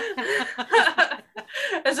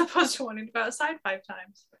 as opposed to wanting to go outside 5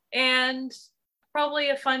 times. And probably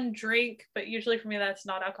a fun drink, but usually for me that's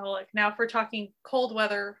not alcoholic. Now, if we're talking cold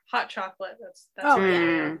weather, hot chocolate, that's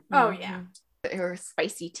oh yeah, or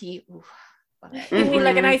spicy tea. Ooh,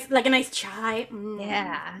 like a nice chai.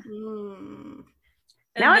 Yeah.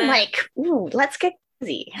 Now I'm like, ooh, let's get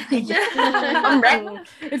cozy. I'm ready.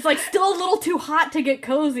 It's like still a little too hot to get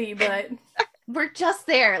cozy, but we're just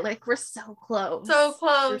there. Like we're so close.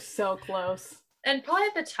 We're so close. And probably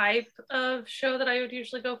the type of show that I would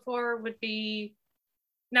usually go for would be,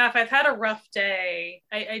 now if I've had a rough day,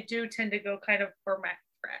 I do tend to go kind of for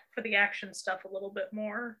the action stuff a little bit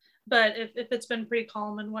more. But if it's been pretty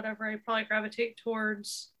calm and whatever, I probably gravitate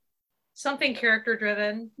towards something character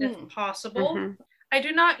driven if possible. I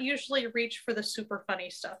do not usually reach for the super funny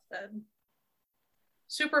stuff then.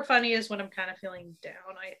 Super funny is when I'm kind of feeling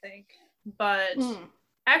down, I think. But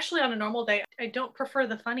actually on a normal day, I don't prefer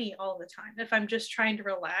the funny all the time. If I'm just trying to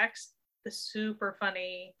relax, the super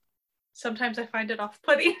funny, sometimes I find it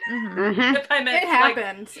off-putting. If I'm it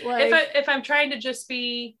happens. If I'm trying to just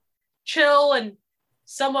be chill and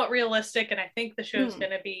somewhat realistic, and I think the show's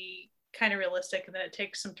going to be kind of realistic, and then it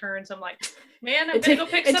takes some turns, I'm like, man, I'm gonna go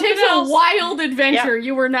pick something else. It takes a wild adventure. Yep.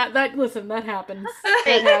 You were not that. Listen, that happens.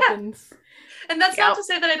 It happens. And that's not to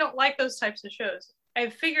say that I don't like those types of shows.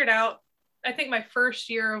 I've figured out, I think my first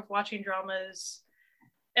year of watching dramas,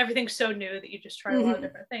 everything's so new that you just try a lot of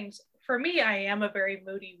different things. For me, I am a very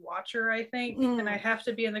moody watcher, I think, and I have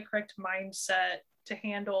to be in the correct mindset to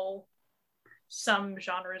handle some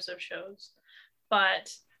genres of shows.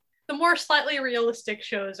 But the more slightly realistic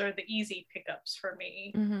shows are the easy pickups for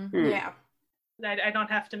me. Yeah. I don't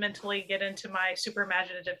have to mentally get into my super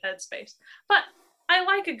imaginative headspace. But I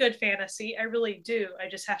like a good fantasy. I really do. I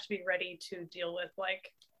just have to be ready to deal with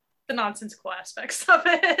like the nonsensical aspects of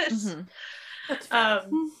it. But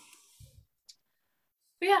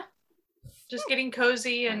yeah. Just getting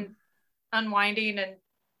cozy and unwinding and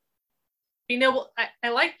being able, I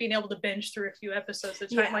like being able to binge through a few episodes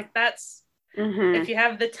at a time. Yeah. Like that's, if you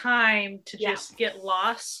have the time to just get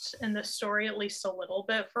lost in the story at least a little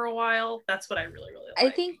bit for a while, that's what I really, really like. I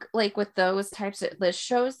think like with those types of the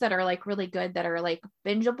shows that are like really good, that are like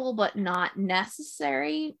bingeable, but not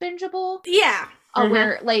necessary bingeable. Yeah.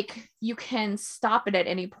 Where like you can stop it at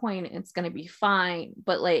any point. It's going to be fine.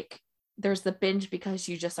 But like, there's the binge because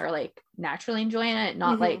you just are like naturally enjoying it,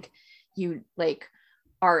 not like you like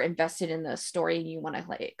are invested in the story and you want to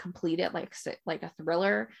like complete it like a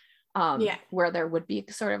thriller where there would be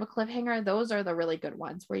sort of a cliffhanger. Those are the really good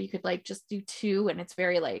ones where you could like just do 2 and it's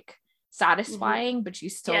very like satisfying, but you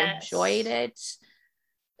still enjoyed it.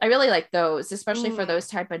 I really like those, especially for those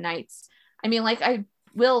type of nights. I mean, like I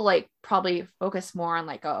will like probably focus more on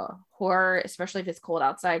like a horror, especially if it's cold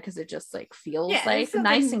outside, because it just like feels like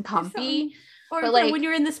nice and comfy. Or like when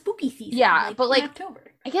you're in the spooky season, but like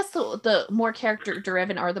October. I guess the more character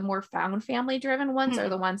driven or the more found family driven ones are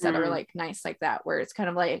the ones that are like nice like that, where it's kind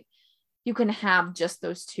of like you can have just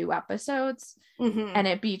those 2 episodes and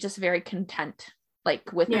it be just very content,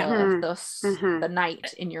 like with the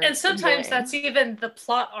night in your. And sometimes that's even the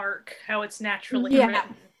plot arc, how it's naturally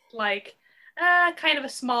written, like kind of a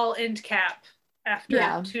small end cap after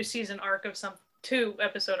a 2 episode arc of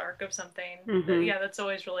something. But that's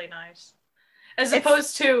always really nice. As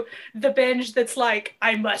opposed to the binge that's like,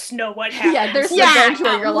 I must know what happened. Yeah, there's the binge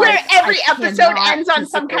where you're like, where every episode ends on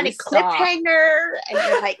some kind of cliffhanger, and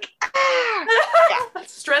you're like,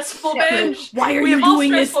 stressful binge. Why are you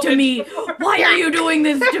doing this to me? Why are you doing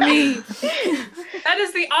this to me? That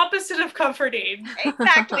is the opposite of comforting.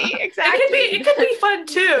 Exactly. It can be fun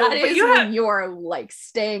too. That is when you're like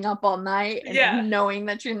staying up all night and knowing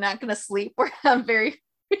that you're not going to sleep or have very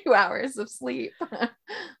few hours of sleep.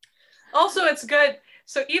 Also, it's good.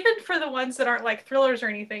 So even for the ones that aren't like thrillers or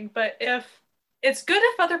anything, but it's good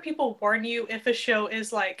if other people warn you if a show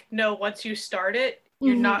is like, no, once you start it,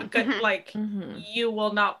 you're not good. Like you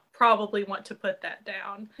will not probably want to put that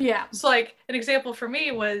down. Yeah. So like an example for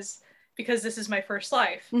me was Because This Is My First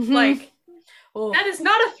Life. Like that is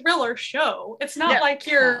not a thriller show. It's not like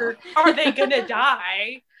are they gonna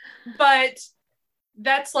die? But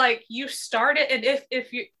that's like you start it, and if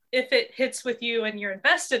it hits with you and you're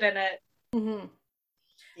invested in it,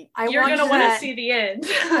 you're gonna want to see the end.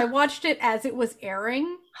 I watched it as it was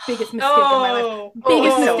airing. Biggest mistake of my life.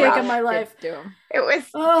 Biggest mistake of my life. It was.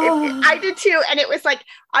 I did too, and it was like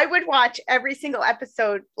I would watch every single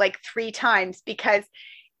episode like 3 times because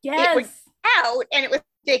it would out and it was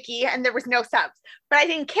sticky and there was no subs, but I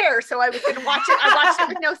didn't care, so I was going to watch it. I watched it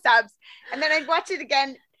with no subs, and then I'd watch it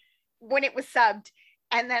again when it was subbed,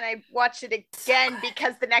 and then I watched it again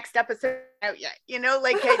because the next episode out yet. You know,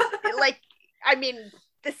 like I mean.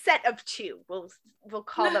 The set of 2, we'll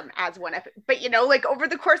call them as one episode, but you know, like over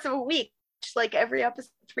the course of a week, just like every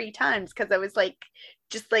episode 3 times, because I was like,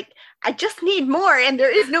 I just need more, and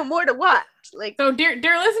there is no more to watch. Like, so dear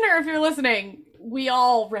listener, if you're listening, we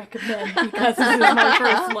all recommend Because This Is My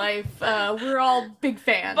First Life. We're all big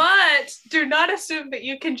fans, but do not assume that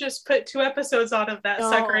you can just put 2 episodes on of that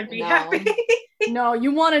sucker and be happy. No,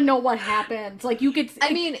 you want to know what happens. Like you could.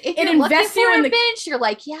 I mean, if you're looking for a binge, you're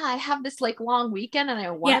like, yeah, I have this like long weekend and I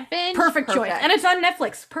want to binge. Perfect choice, and it's on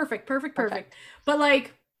Netflix. Perfect. But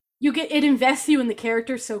like, it invests you in the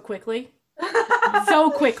characters so quickly,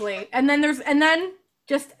 and then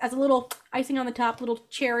just as a little icing on the top, little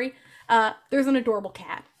cherry, there's an adorable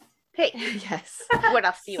cat. Hey, yes. What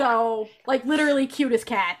else do you want? Like literally cutest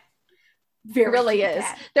cat. Very really is.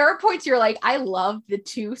 Cat. There are points you're like, I love the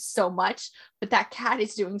 2 so much, but that cat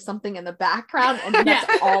is doing something in the background, and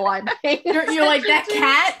that's all I'm paying. You're like, that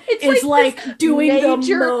cat is like doing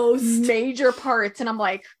the major parts, and I'm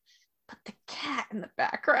like, put the cat in the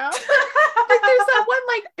background. Like, there's that one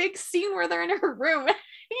like big scene where they're in her room, and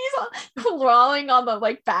he's crawling on the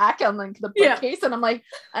like back on like the bookcase, and I'm like.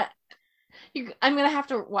 I'm gonna have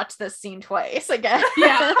to watch this scene twice again.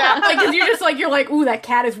 Like, cause you're like, ooh, that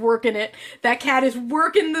cat is working it. That cat is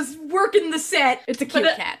working the set. It's a cute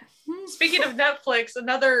cat. Speaking of Netflix,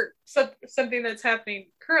 another something that's happening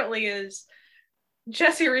currently is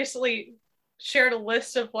Jesse recently shared a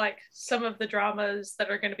list of like some of the dramas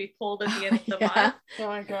that are going to be pulled at the end of the month. Oh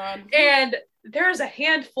my god! And there's a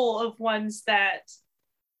handful of ones that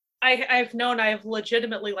I've known I've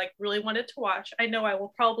legitimately like really wanted to watch. I know I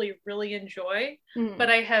will probably really enjoy,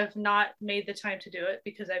 but I have not made the time to do it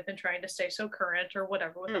because I've been trying to stay so current or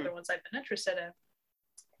whatever with other ones I've been interested in.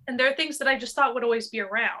 And there are things that I just thought would always be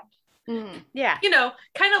around. Yeah. You know,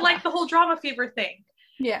 kind of like the whole drama fever thing.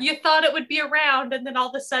 Yeah. You thought it would be around, and then all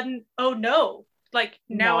of a sudden, oh no. Like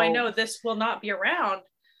now I know this will not be around.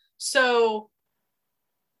 So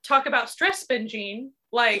talk about stress binging.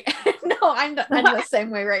 Like, no, I'm the same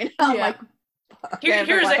way right now. Yeah. Like,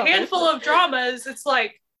 here's a handful of dramas. It's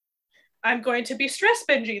like, I'm going to be stress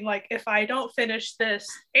binging. Like, if I don't finish this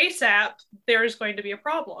ASAP, there's going to be a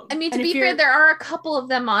problem. I mean, to be fair, there are a couple of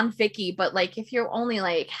them on Viki, but like, if you only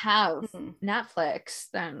like have Netflix,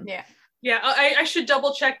 then yeah, I should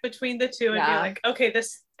double check between the 2 and be like, okay,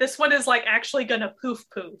 this one is like actually gonna poof.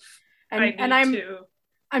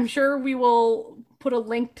 I'm sure we will put a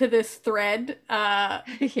link to this thread on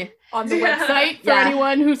the website for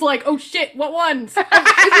anyone who's like, oh shit, what ones?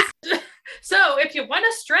 So if you want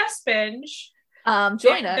to stress binge,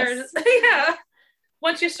 join us.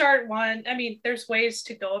 Once you start one, I mean, there's ways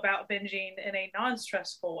to go about binging in a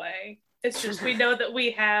non-stressful way. It's just we know that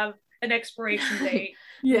we have an expiration date.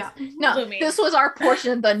 No, this was our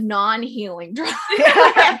portion of the non-healing drama.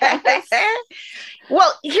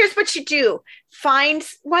 Well, here's what you do. Find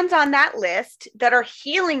ones on that list that are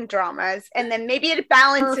healing dramas, and then maybe it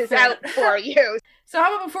balances out for you. So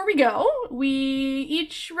how about before we go, we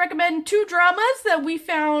each recommend 2 dramas that we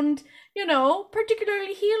found,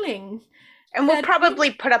 particularly healing. And we'll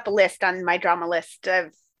probably put up a list on my drama list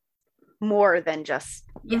of more than just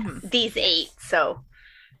these 8. So,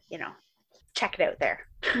 check it out there.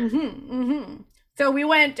 So we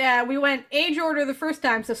went age order the first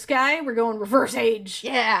time. So Sky, we're going reverse age.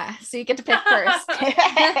 Yeah. So you get to pick first.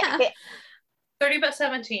 30 but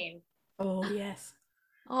 17. Oh yes.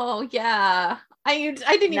 Oh yeah. I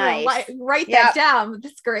didn't even write that down.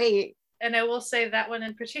 That's great. And I will say that one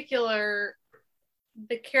in particular,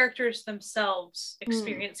 the characters themselves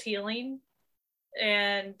experience healing.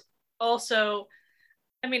 And also,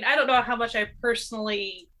 I mean, I don't know how much I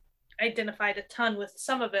personally identified a ton with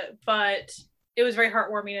some of it, but it was very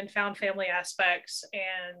heartwarming and found family aspects,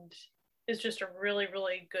 and it's just a really,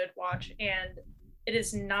 really good watch. And it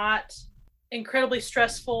is not incredibly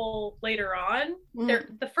stressful later on.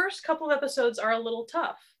 The first couple of episodes are a little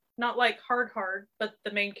tough, not like hard, but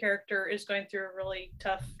the main character is going through a really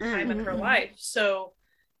tough time in her life. So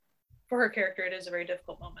for her character, it is a very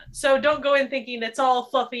difficult moment. So don't go in thinking it's all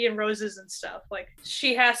fluffy and roses and stuff. Like,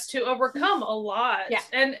 she has to overcome a lot. Yeah.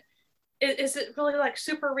 And is it really like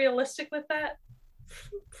super realistic with that?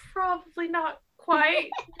 Probably not quite.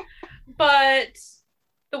 But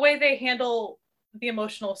the way they handle the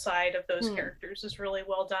emotional side of those characters is really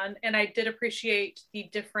well done. And I did appreciate the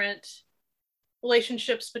different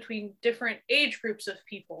relationships between different age groups of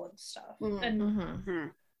people and stuff.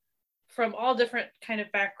 And from all different kind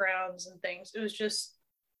of backgrounds and things. It was just,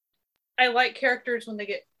 I like characters when they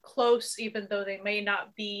get close, even though they may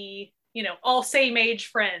not be, you know, all same age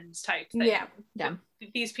friends type thing. Yeah.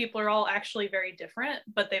 These people are all actually very different,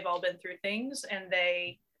 but they've all been through things and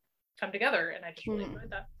they come together, and I just really enjoyed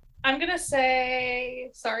that. I'm gonna say,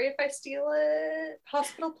 sorry if I steal it,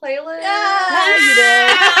 Hospital Playlist. You did.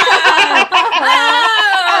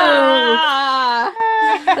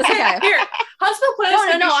 That's okay. Here, Hospital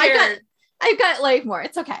Playlist. No, I've got like more.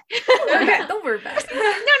 It's okay. Okay, don't worry about it.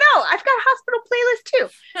 No, I've got Hospital Playlist too.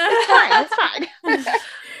 It's fine.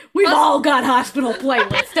 We've all got Hospital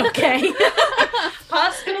Playlist, okay?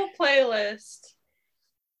 Hospital Playlist.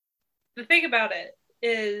 The thing about it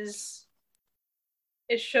is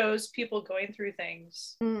it shows people going through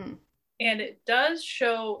things. And it does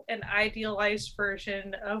show an idealized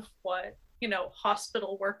version of what, you know,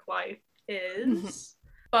 hospital work life is.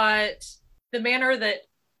 But the manner that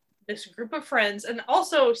this group of friends, and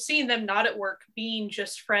also seeing them not at work, being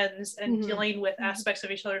just friends and dealing with aspects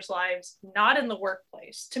of each other's lives, not in the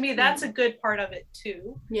workplace. To me, that's a good part of it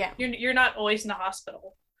too. Yeah. You're not always in the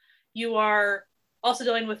hospital. You are also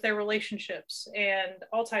dealing with their relationships and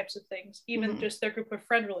all types of things, even just their group of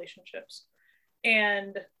friend relationships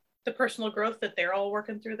and the personal growth that they're all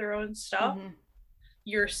working through their own stuff.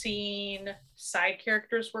 You're seeing side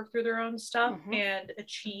characters work through their own stuff and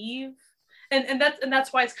achieve. And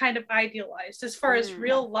that's why it's kind of idealized. As far as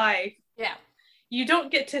real life, you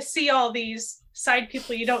don't get to see all these side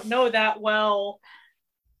people you don't know that well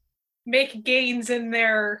make gains in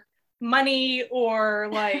their money or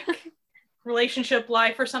like relationship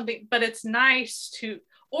life or something, but it's nice to,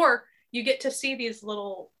 or you get to see these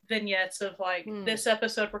little vignettes of like, this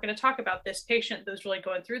episode we're going to talk about this patient that's really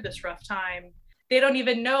going through this rough time. They don't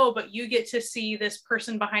even know, but you get to see this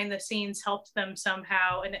person behind the scenes helped them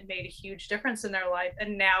somehow, and it made a huge difference in their life,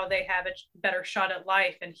 and now they have a better shot at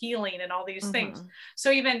life and healing and all these things.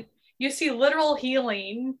 So even you see literal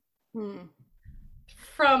healing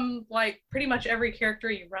from like pretty much every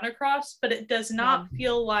character you run across, but it does not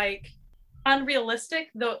feel like unrealistic,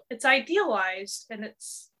 though it's idealized, and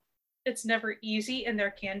it's never easy, and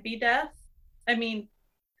there can be death. I mean,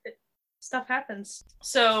 stuff happens.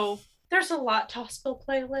 So there's a lot to Hospital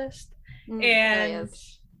Playlist, and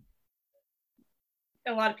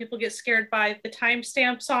a lot of people get scared by the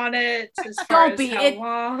timestamps on it as far as how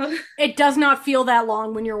long. It does not feel that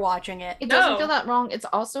long when you're watching it. It doesn't feel that long. It's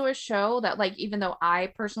also a show that, like, even though I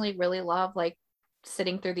personally really love like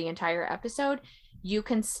sitting through the entire episode, you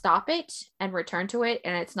can stop it and return to it,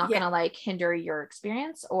 and it's not gonna like hinder your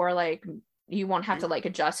experience, or like you won't have to like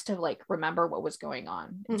adjust to like remember what was going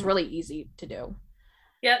on. It's really easy to do.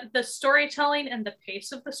 Yeah, the storytelling and the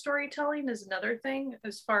pace of the storytelling is another thing,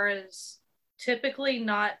 as far as typically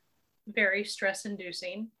not very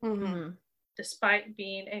stress-inducing, despite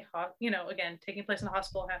being again, taking place in the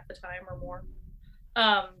hospital half the time or more.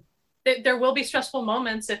 There will be stressful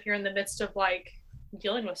moments if you're in the midst of like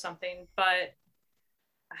dealing with something, but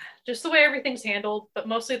just the way everything's handled, but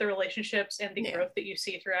mostly the relationships and the growth that you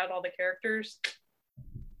see throughout all the characters,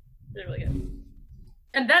 they're really good.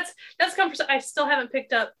 And that's I still haven't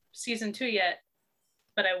picked up season 2 yet,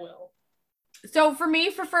 but I will. So for me,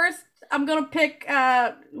 for first, I'm gonna pick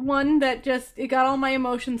one that it got all my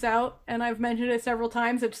emotions out, and I've mentioned it several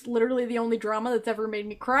times. It's literally the only drama that's ever made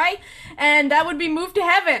me cry, and that would be Move to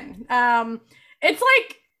Heaven. It's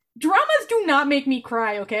like, dramas do not make me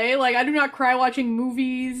cry, okay? Like, I do not cry watching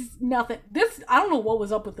movies, nothing. I don't know what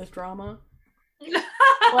was up with this drama.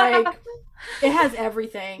 Like, it has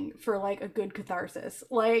everything for like a good catharsis.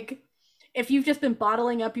 Like, if you've just been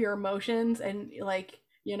bottling up your emotions and like,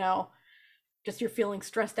 just you're feeling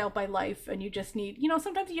stressed out by life, and you just need,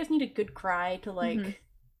 sometimes you just need a good cry to like,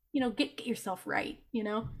 get yourself right,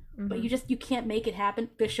 but you can't make it happen.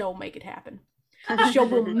 The show will make it happen. The show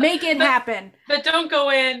will make it happen. But don't go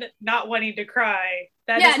in not wanting to cry.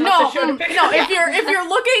 If you're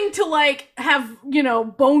looking to like have,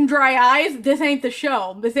 bone dry eyes, this ain't the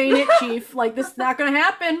show. This ain't it, Chief. Like, this is not gonna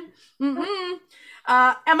happen. And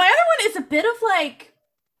my other one is a bit of like,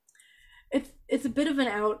 it's a bit of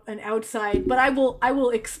an outside, but I will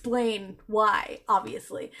explain why,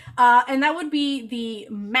 obviously. And that would be the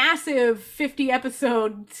massive 50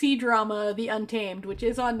 episode C-drama The Untamed, which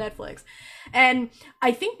is on Netflix. And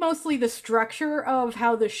I think mostly the structure of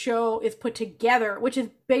how the show is put together, which is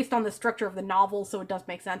based on the structure of the novel, so it does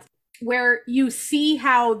make sense, where you see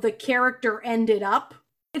how the character ended up.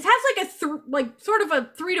 It has like sort of a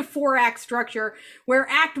 3 to 4 act structure, where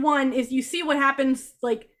act 1 is you see what happens,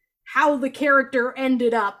 like how the character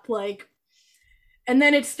ended up, like, and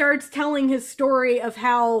then it starts telling his story of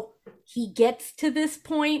how he gets to this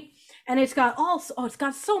point, and it's got it's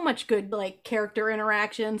got so much good like character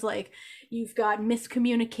interactions, like you've got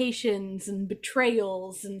miscommunications and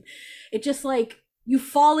betrayals, and it just like you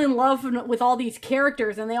fall in love with all these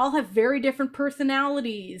characters, and they all have very different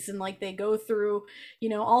personalities, and like they go through, you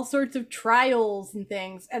know, all sorts of trials and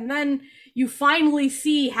things, and then you finally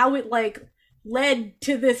see how it like led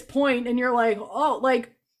to this point, and you're like, oh,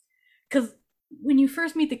 like, because when you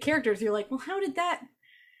first meet the characters, you're like, well, how does that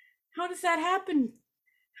happen?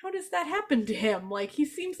 How does that happen to him? Like, he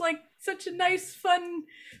seems like such a nice,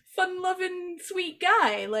 fun-loving, sweet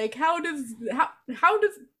guy. Like, how does this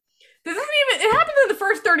isn't even, it happens in the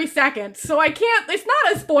first 30 seconds, so I can't, it's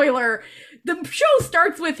not a spoiler. The show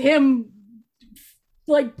starts with him,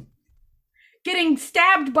 like, getting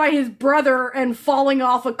stabbed by his brother and falling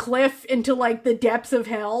off a cliff into like the depths of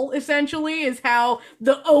hell, essentially, is how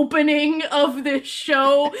the opening of this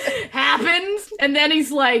show happens. And then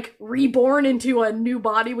he's like reborn into a new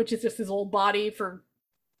body, which is just his old body for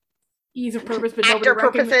ease of purpose, but actor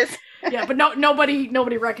purposes. Yeah, but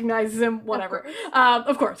nobody recognizes him, whatever.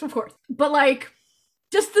 Of course. But like,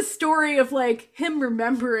 just the story of like him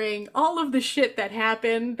remembering all of the shit that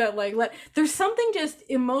happened, that like there's something just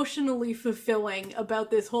emotionally fulfilling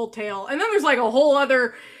about this whole tale. And then there's like a whole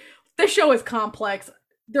other, this show is complex.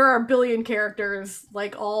 There are a billion characters,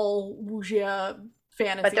 like all wuxia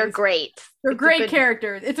fantasies. But they're great. They're great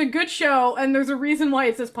characters. It's a good show, and there's a reason why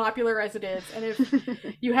it's as popular as it is. And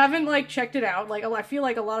if you haven't like checked it out, like I feel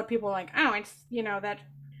like a lot of people are like, oh, it's, you know, that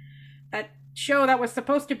show that was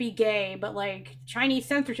supposed to be gay, but like Chinese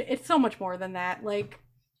censorship, it's so much more than that. Like,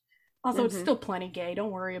 also it's still plenty gay,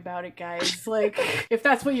 don't worry about it, guys. Like, if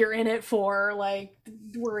that's what you're in it for, like,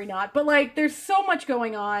 worry not. But like, there's so much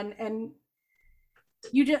going on, and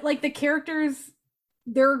you just like the characters,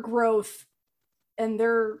 their growth and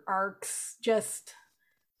their arcs, just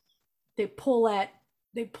they pull at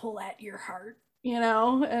your heart, you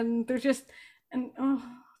know. And there's just, and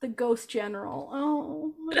the Ghost General.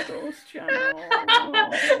 Oh, the Ghost General.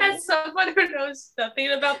 As someone who knows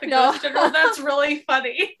nothing about the Ghost General, that's really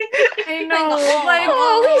funny. I know. Like,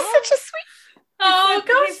 oh, he's such a sweet. Oh,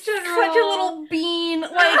 Ghost General. Such a little bean.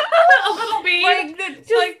 Like, a little bean. Like,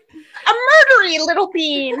 like a murdery little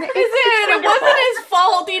bean. It wasn't his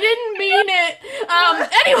fault. He didn't mean it.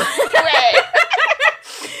 Anyway.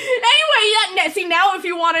 Anyway, yeah, see, now if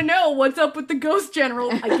you want to know what's up with the Ghost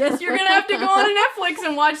General, I guess you're gonna have to go on to Netflix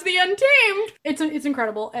and watch The Untamed. It's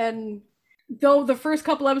incredible, and though the first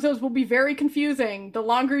couple episodes will be very confusing, the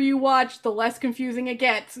longer you watch, the less confusing it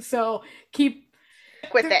gets, so keep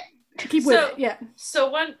with it. Keep with it, yeah. So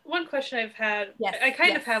one question I've had, I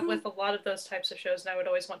kind of have with a lot of those types of shows, and I would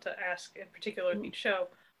always want to ask in particular with each show,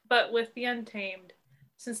 but with The Untamed,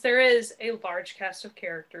 since there is a large cast of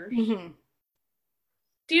characters,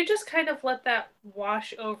 do you just kind of let that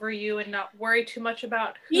wash over you and not worry too much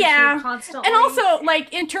about who's who constantly? And also,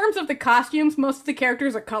 like, in terms of the costumes, most of the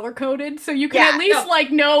characters are color-coded, so you can at least, like,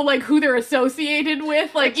 know, like, who they're associated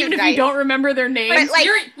with, like, even if you don't remember their names. But, like,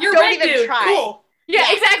 you're don't red even dude. try. Cool. Yeah,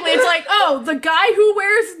 exactly. It's like, oh, the guy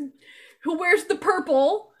who wears the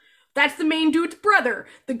purple, that's the main dude's brother.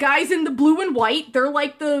 The guys in the blue and white, they're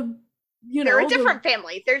like the, you know, they're a different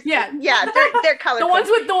family. There's they're color. The ones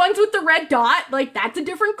with the red dot, like, that's a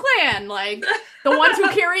different clan. Like, the ones who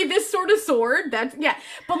carry this sort of sword, that's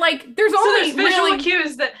But like, there's only visual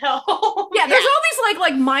cues that help. Yeah, there's all these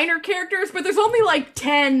like minor characters, but there's only like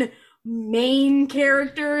 10 main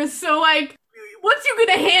characters. So like, once you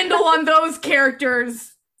get a handle on those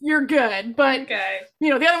characters, you're good. But you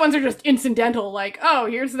know, the other ones are just incidental. Like, oh,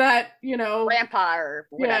 here's that, you know, grandpa or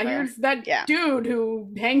whatever. Yeah, here's that dude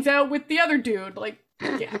who hangs out with the other dude. Like,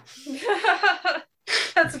 yeah.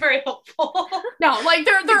 That's very helpful. No, like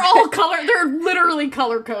they're all they're literally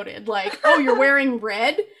color coded. Like, oh, you're wearing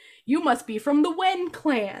red? You must be from the Wen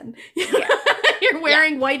clan. You're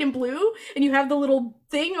wearing white and blue, and you have the little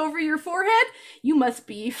thing over your forehead. You must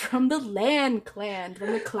be from the Lan clan,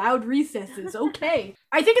 from the Cloud Recesses. Okay.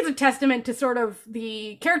 I think it's a testament to sort of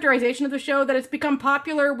the characterization of the show that it's become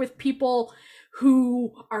popular with people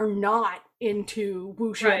who are not into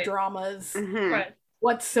wuxia dramas Right.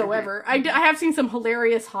 whatsoever. I have seen some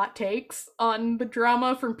hilarious hot takes on the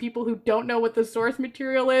drama from people who don't know what the source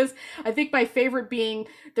material is. I think my favorite being,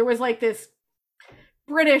 there was like this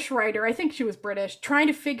British writer, I think she was British, trying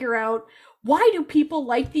to figure out, why do people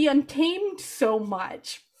like The Untamed so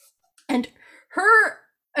much? And her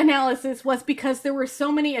analysis was because there were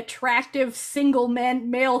so many attractive single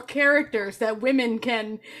male characters that women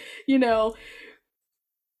can, you know,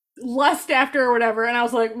 lust after or whatever. And I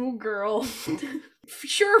was like, ooh, girl,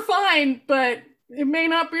 sure, fine, but it may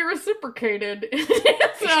not be reciprocated.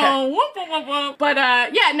 So, but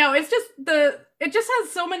yeah, no, it's just it just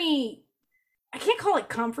has so many, I can't call it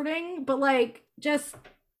comforting, but like,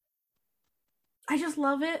 I just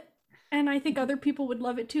love it. And I think other people would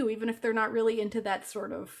love it too, even if they're not really into that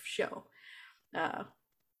sort of show. But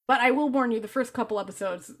I will warn you, the first couple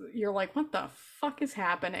episodes, you're like, what the fuck is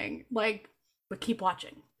happening? Like, but keep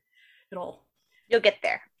watching. You'll get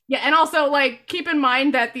there. Yeah, and also, like, keep in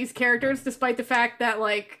mind that these characters, despite the fact that,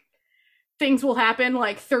 like, things will happen,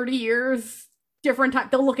 like, 30 years, different time,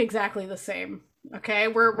 they'll look exactly the same. Okay,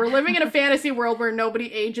 we're living in a fantasy world where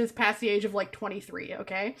nobody ages past the age of like 23,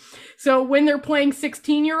 okay? So when they're playing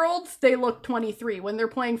 16-year-olds, they look 23. When they're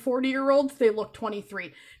playing 40-year-olds, they look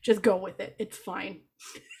 23. Just go with it. It's fine.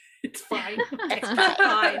 It's fine. It's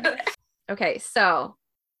fine. Okay, so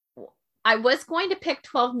I was going to pick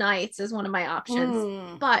 12 Nights as one of my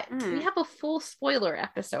options, but we have a full spoiler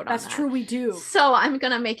episode on that. That's true, we do. So I'm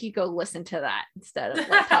going to make you go listen to that instead of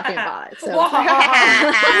like, talking about it. So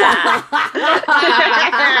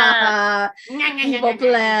evil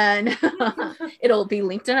plan. It'll be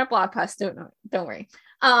linked in our blog post. Don't worry.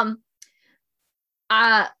 The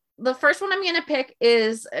first one I'm going to pick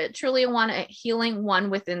is truly a healing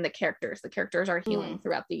one within the characters. The characters are healing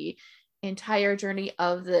throughout the entire journey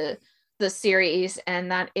of the series,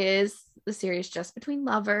 and that is the series Just Between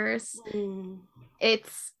Lovers.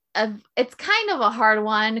 It's kind of a hard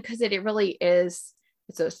one because it really is,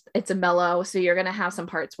 it's a mellow, so you're gonna have some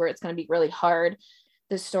parts where it's gonna be really hard.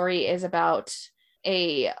 The story is about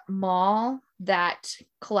a mall that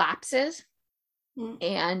collapses,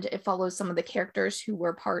 and it follows some of the characters who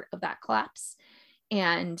were part of that collapse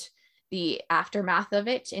and the aftermath of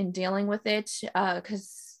it and dealing with it,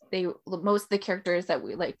 because most of the characters that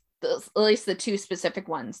we like, at least the two specific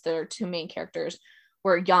ones, their two main characters,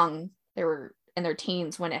 were young. They were in their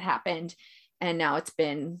teens when it happened, and now it's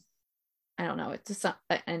been, I don't know, it's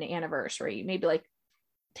an anniversary, maybe like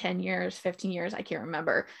 10 years, 15 years, I can't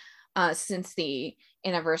remember, since the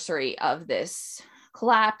anniversary of this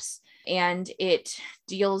collapse. And it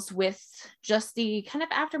deals with just the kind of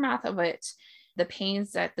aftermath of it, the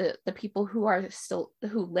pains that the people who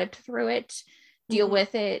lived through it deal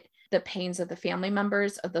with it, the pains of the family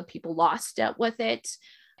members of the people lost dealt with it.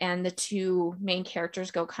 And the two main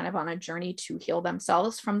characters go kind of on a journey to heal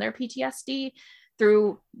themselves from their PTSD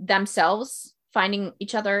through themselves finding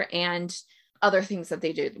each other and other things that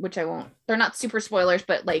they do, which I won't, they're not super spoilers,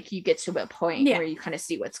 but like you get to a point where you kind of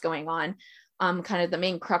see what's going on. Kind of the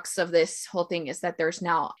main crux of this whole thing is that there's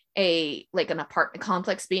now an apartment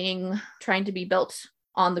complex trying to be built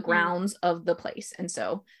on the grounds of the place. And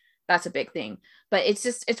so that's a big thing, but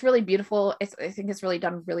it's really beautiful. I think it's really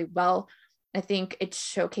done really well. I think it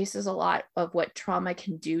showcases a lot of what trauma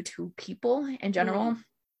can do to people in general.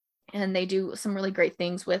 And they do some really great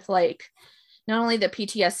things with like, not only the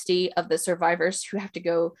PTSD of the survivors who have to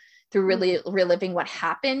go through really reliving what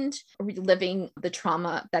happened, reliving the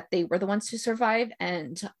trauma that they were the ones who survived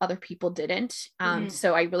and other people didn't.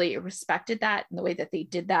 So I really respected that and the way that they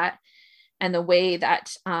did that, and the way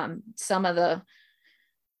that some of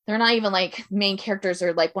they're not even like main characters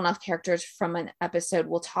or like one-off characters from an episode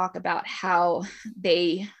will talk about how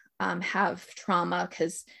they have trauma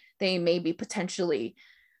because they maybe potentially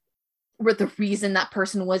were the reason that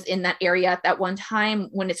person was in that area at that one time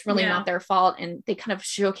when it's really not their fault. And they kind of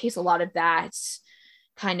showcase a lot of that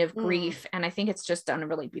kind of grief. And I think it's just done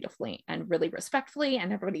really beautifully and really respectfully,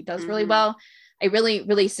 and everybody does really well. I really,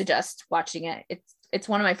 really suggest watching it. It's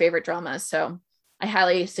one of my favorite dramas. So I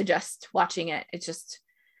highly suggest watching it. It's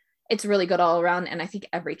really good all around. And I think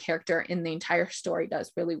every character in the entire story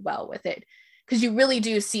does really well with it, because you really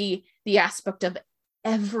do see the aspect of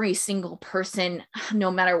every single person, no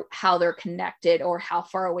matter how they're connected or how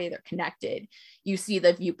far away they're connected. You see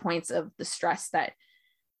the viewpoints of the stress that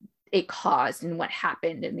it caused and what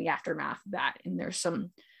happened in the aftermath of that. And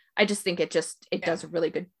I just think it does a really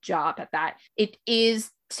good job at that. It is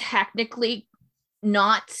technically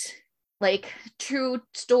not like true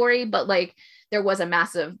story, but like there was a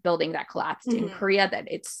massive building that collapsed in Korea that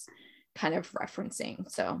it's kind of referencing.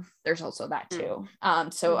 So there's also that too.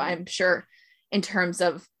 So I'm sure in terms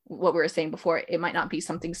of what we were saying before, it might not be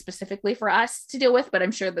something specifically for us to deal with, but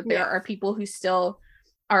I'm sure that there are people who still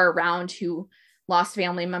are around who lost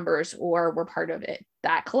family members or were part of it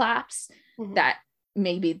that collapse, that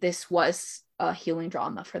maybe this was a healing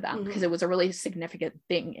drama for them because it was a really significant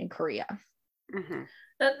thing in Korea.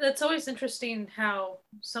 That's always interesting how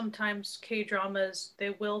sometimes K-dramas, they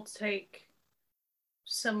will take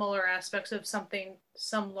similar aspects of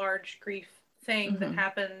some large grief thing that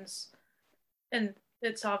happens, and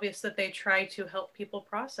it's obvious that they try to help people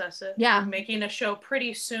process it. Yeah. Making a show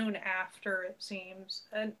pretty soon after, it seems.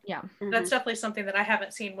 And that's definitely something that I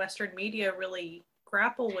haven't seen Western media really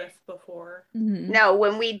grapple with before. No,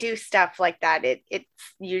 when we do stuff like that, it's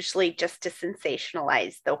usually just to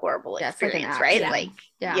sensationalize the horrible experience, right?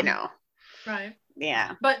 You know. Right.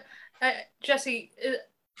 Yeah. But Jessie,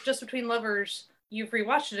 Just Between Lovers, you've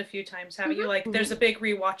rewatched it a few times, haven't you? Like, there's a big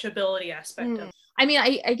rewatchability aspect of it. I mean,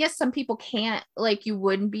 I guess some people can't, like, you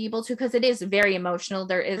wouldn't be able to, because it is very emotional.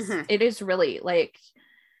 There is, it is really, like,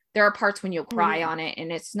 there are parts when you'll cry on it,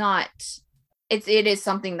 and it's not, it is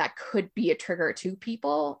something that could be a trigger to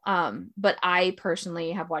people. But I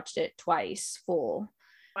personally have watched it twice full.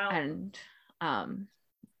 Wow. And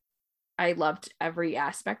I loved every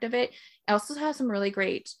aspect of it. It also has some really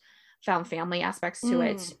great found family aspects to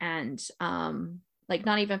it, and like,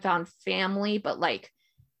 not even found family, but like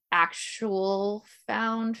actual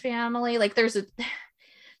found family. Like, there's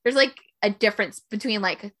like a difference between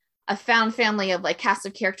like a found family of like cast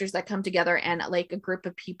of characters that come together and like a group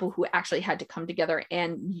of people who actually had to come together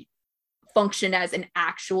and function as an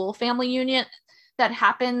actual family unit that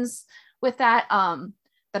happens with that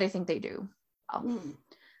I think they do.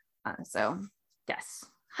 So yes,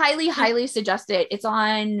 highly suggest it. It's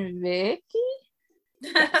on Viki.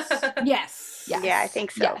 Yes. Yeah, I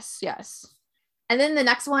think so. Yes. And then the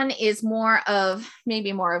next one is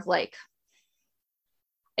maybe more of like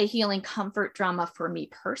a healing comfort drama for me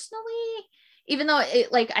personally, even though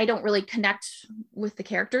I don't really connect with the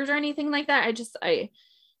characters or anything like that.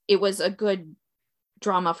 It was a good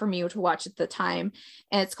drama for me to watch at the time,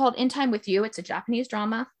 and it's called In Time with You. It's a Japanese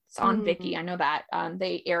drama. It's on Viki. I know that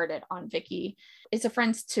they aired it on Viki. It's a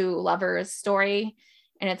friends to lovers story,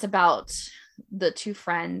 and it's about the two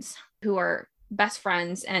friends who are best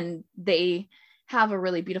friends, and they have a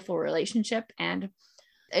really beautiful relationship, and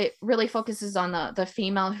it really focuses on the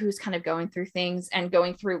female who's kind of going through things and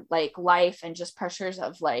going through like life and just pressures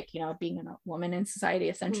of like, you know, being a woman in society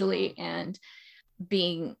essentially, and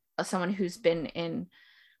being someone who's been in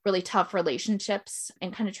really tough relationships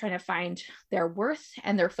and kind of trying to find their worth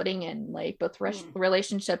and their footing in like both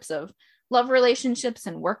relationships of love relationships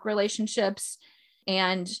and work relationships.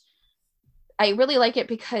 And I really like it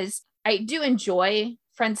because I do enjoy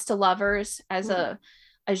friends to lovers as a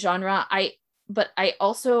genre. But I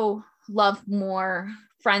also love more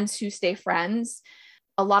friends who stay friends.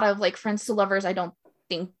 A lot of like friends to lovers, I don't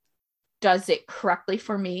think does it correctly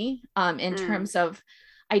for me in terms of,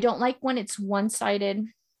 I don't like when it's one-sided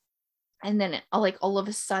and then like all of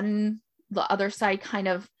a sudden the other side kind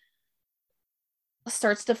of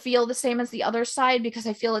starts to feel the same as the other side, because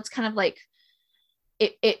I feel it's kind of like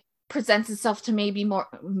it presents itself to maybe more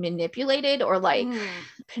manipulated or like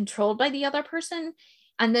controlled by the other person.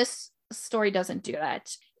 And this story doesn't do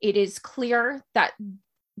that. It is clear that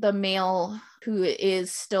the male who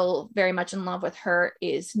is still very much in love with her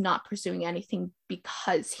is not pursuing anything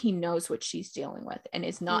because he knows what she's dealing with and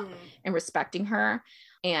is not and respecting her.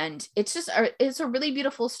 And it's a really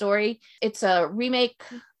beautiful story. It's a remake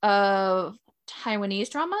of Taiwanese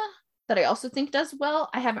drama that I also think does well.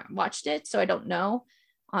 I haven't watched it, so I don't know.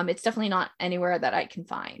 It's definitely not anywhere that I can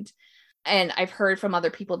find. And I've heard from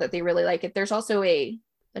other people that they really like it. There's also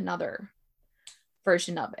another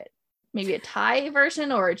version of it, maybe a Thai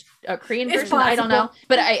version or a Korean version. Possible. I don't know,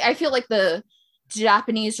 but I feel like the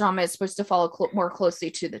Japanese drama is supposed to follow more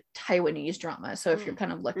closely to the Taiwanese drama. So if you're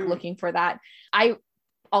kind of looking for that, I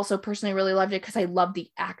also personally really loved it because I love the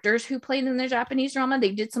actors who played in the Japanese drama.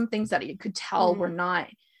 They did some things that you could tell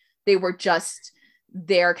they were just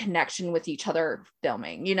their connection with each other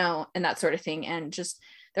filming, you know, and that sort of thing, and just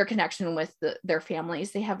their connection with their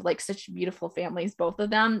families. They have like such beautiful families, both of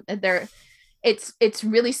them. It's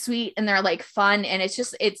really sweet, and they're like fun, and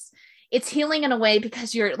it's healing in a way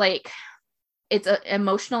because you're like, it's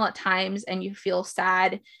emotional at times and you feel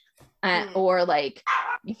sad or like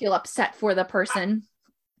you feel upset for the person.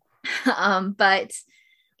 But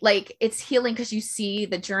like it's healing because you see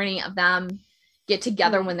the journey of them get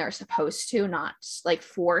together when they're supposed to, not like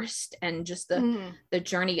forced, and just the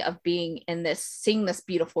journey of being in this, seeing this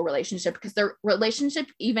beautiful relationship, because their relationship,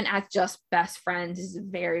 even as just best friends, is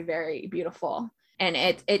very, very beautiful. And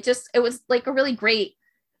it was like a really great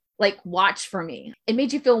like watch for me. It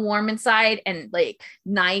made you feel warm inside and like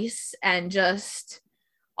nice, and just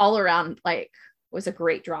all around like was a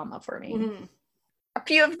great drama for me. A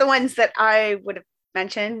few of the ones that I would have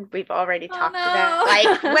mentioned, we've already talked about,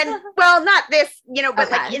 like when, well, not this, you know, but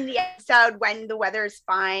like in the episode When the Weather's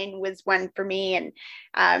Fine was one for me.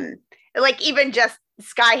 And like even just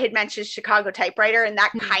Sky had mentioned Chicago Typewriter, and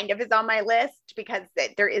that kind of is on my list because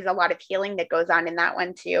there is a lot of healing that goes on in that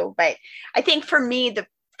one too. But I think for me, the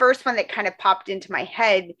first one that kind of popped into my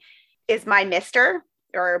head is My Mister,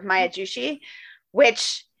 or Maya Jushi,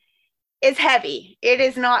 which is heavy. It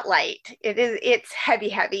is not light. It's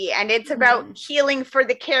heavy. And it's about healing for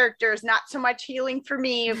the characters, not so much healing for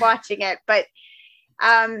me watching it, but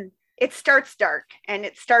it starts dark and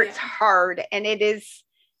it starts hard, and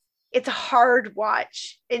it's a hard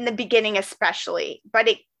watch in the beginning, especially, but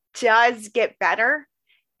it does get better,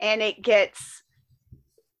 and it gets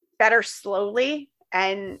better slowly.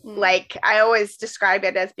 And like, I always describe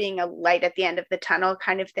it as being a light at the end of the tunnel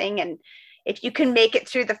kind of thing. And if you can make it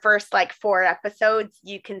through the first like 4 episodes,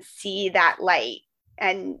 you can see that light,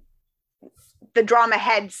 and the drama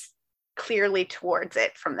heads clearly towards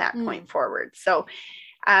it from that point forward. So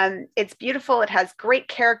it's beautiful. It has great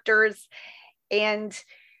characters, and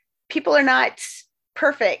people are not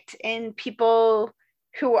perfect, and people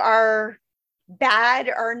who are bad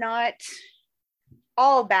are not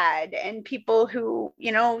all bad, and people who,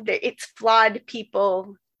 you know, it's flawed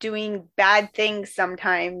people doing bad things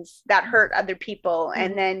sometimes that hurt other people,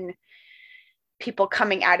 and then people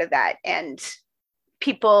coming out of that, and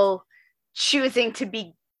people choosing to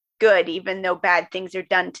be good even though bad things are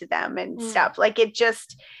done to them and stuff. Like it's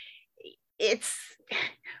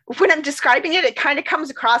when I'm describing it, it kind of comes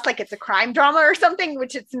across like it's a crime drama or something,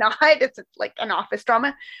 which it's not. It's like an office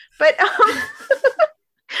drama, but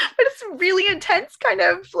but it's really intense, kind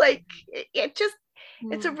of like it just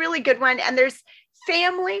it's a really good one. And there's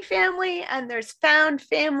family, and there's found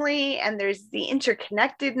family, and there's the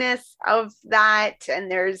interconnectedness of that, and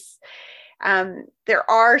there's there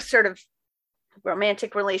are sort of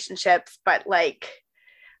romantic relationships, but like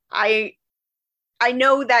I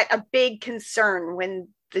know that a big concern when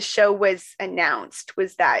the show was announced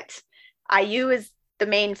was that IU is the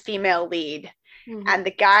main female lead, and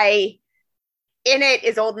the guy in it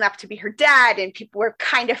is old enough to be her dad, and people were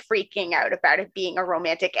kind of freaking out about it being a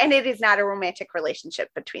romantic, and it is not a romantic relationship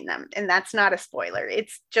between them. And that's not a spoiler.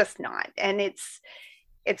 It's just not. And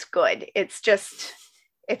it's good. It's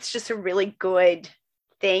just a really good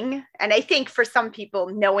thing. And I think for some people,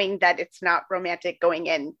 knowing that it's not romantic going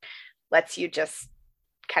in lets you just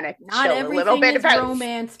kind of chill a little bit about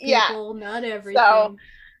romance, people. Not everything.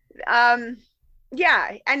 So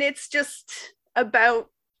yeah, and it's just about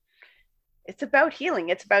healing.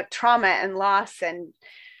 It's about trauma and loss and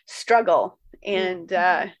struggle, and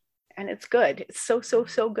it's good. It's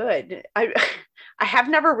so good. I have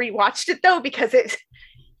never rewatched it though, because it's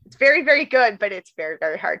very, very good, but it's very,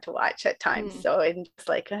 very hard to watch at times. So I'm just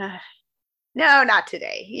like, no, not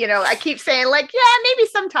today. You know, I keep saying like, yeah, maybe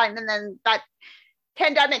sometime, and then that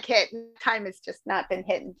pandemic hit, and time has just not been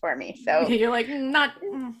hitting for me. So you're like, not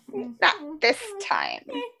this time.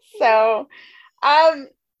 So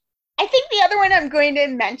I think the other one I'm going to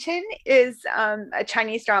mention is a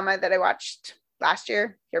Chinese drama that I watched last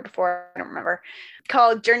year before, I don't remember,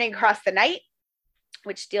 called Journey Across the Night,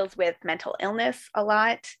 which deals with mental illness a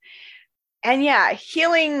lot. And yeah,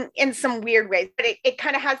 healing in some weird ways, but it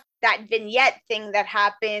kind of has that vignette thing that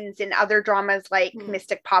happens in other dramas like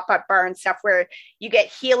Mystic Pop-Up Bar and stuff, where you get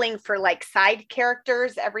healing for like side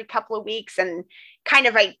characters every couple of weeks. And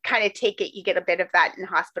I kind of take it, you get a bit of that in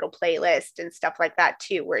Hospital Playlist and stuff like that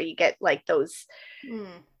too, where you get like those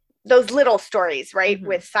little stories, right?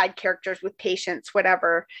 With side characters, with patients,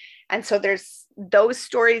 whatever. And so there's those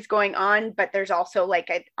stories going on, but there's also like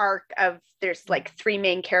an arc of, there's like 3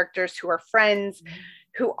 main characters who are friends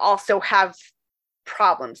who also have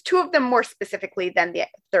problems, 2 of them more specifically than the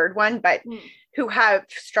third one, but who have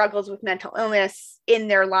struggles with mental illness in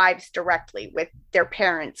their lives directly, with their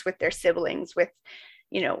parents, with their siblings, with,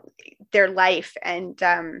 you know, their life. And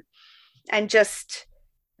just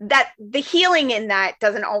that the healing in that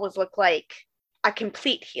doesn't always look like a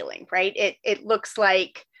complete healing, right? It looks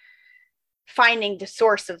like finding the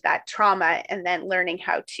source of that trauma and then learning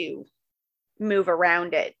how to move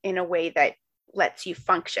around it in a way that lets you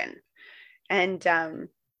function. And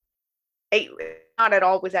not at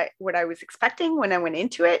all was that what I was expecting when I went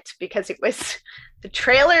into it, because it was the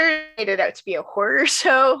trailer made it out to be a horror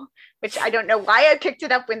show, which I don't know why I picked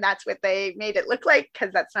it up when that's what they made it look like,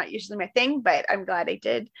 because that's not usually my thing, but I'm glad I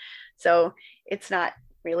did. So it's not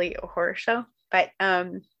really a horror show, but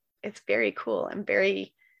it's very cool and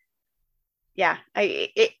very,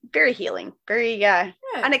 very healing, very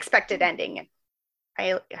unexpected ending.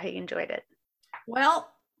 I enjoyed it.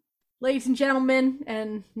 Well, ladies and gentlemen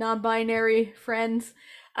and non-binary friends,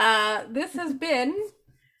 this has been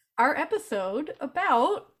our episode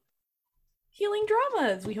about healing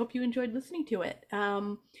dramas. We hope you enjoyed listening to it.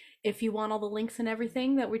 If you want all the links and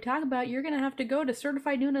everything that we talk about, you're going to have to go to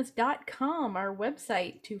certifiednunas.com, our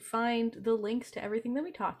website, to find the links to everything that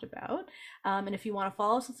we talked about. And if you want to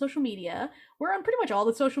follow us on social media, we're on pretty much all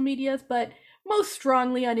the social medias, but most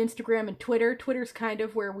strongly on Instagram and Twitter. Twitter's kind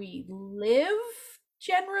of where we live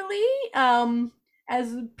generally,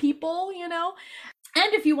 as people, you know.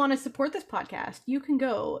 And if you want to support this podcast, you can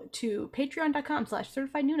go to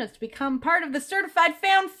patreon.com/certifiednunas to become part of the Certified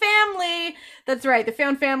Found Family. That's right. The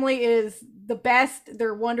Found Family is the best.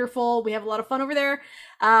 They're wonderful. We have a lot of fun over there.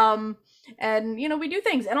 And, you know, we do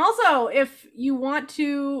things. And also, if you want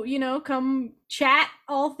to, you know, come chat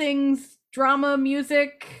all things drama,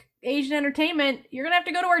 music, Asian entertainment, you're going to have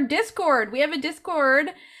to go to our Discord. We have a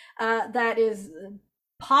Discord that is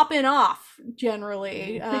popping off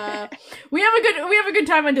generally. We have a good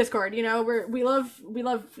time on Discord. You know, we love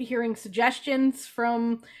hearing suggestions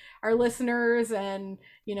from our listeners, and,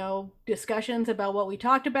 you know, discussions about what we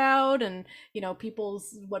talked about, and, you know,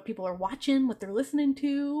 what people are watching, what they're listening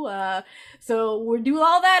to. So we do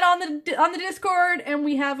all that on the Discord, and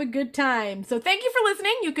we have a good time. So thank you for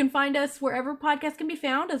listening. You can find us wherever podcasts can be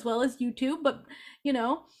found, as well as YouTube.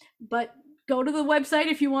 But go to the website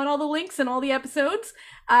if you want all the links and all the episodes.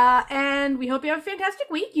 And we hope you have a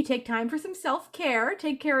fantastic week. You take time for some self-care,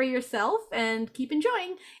 take care of yourself, and keep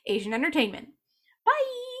enjoying Asian entertainment. Bye!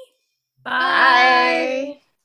 Bye!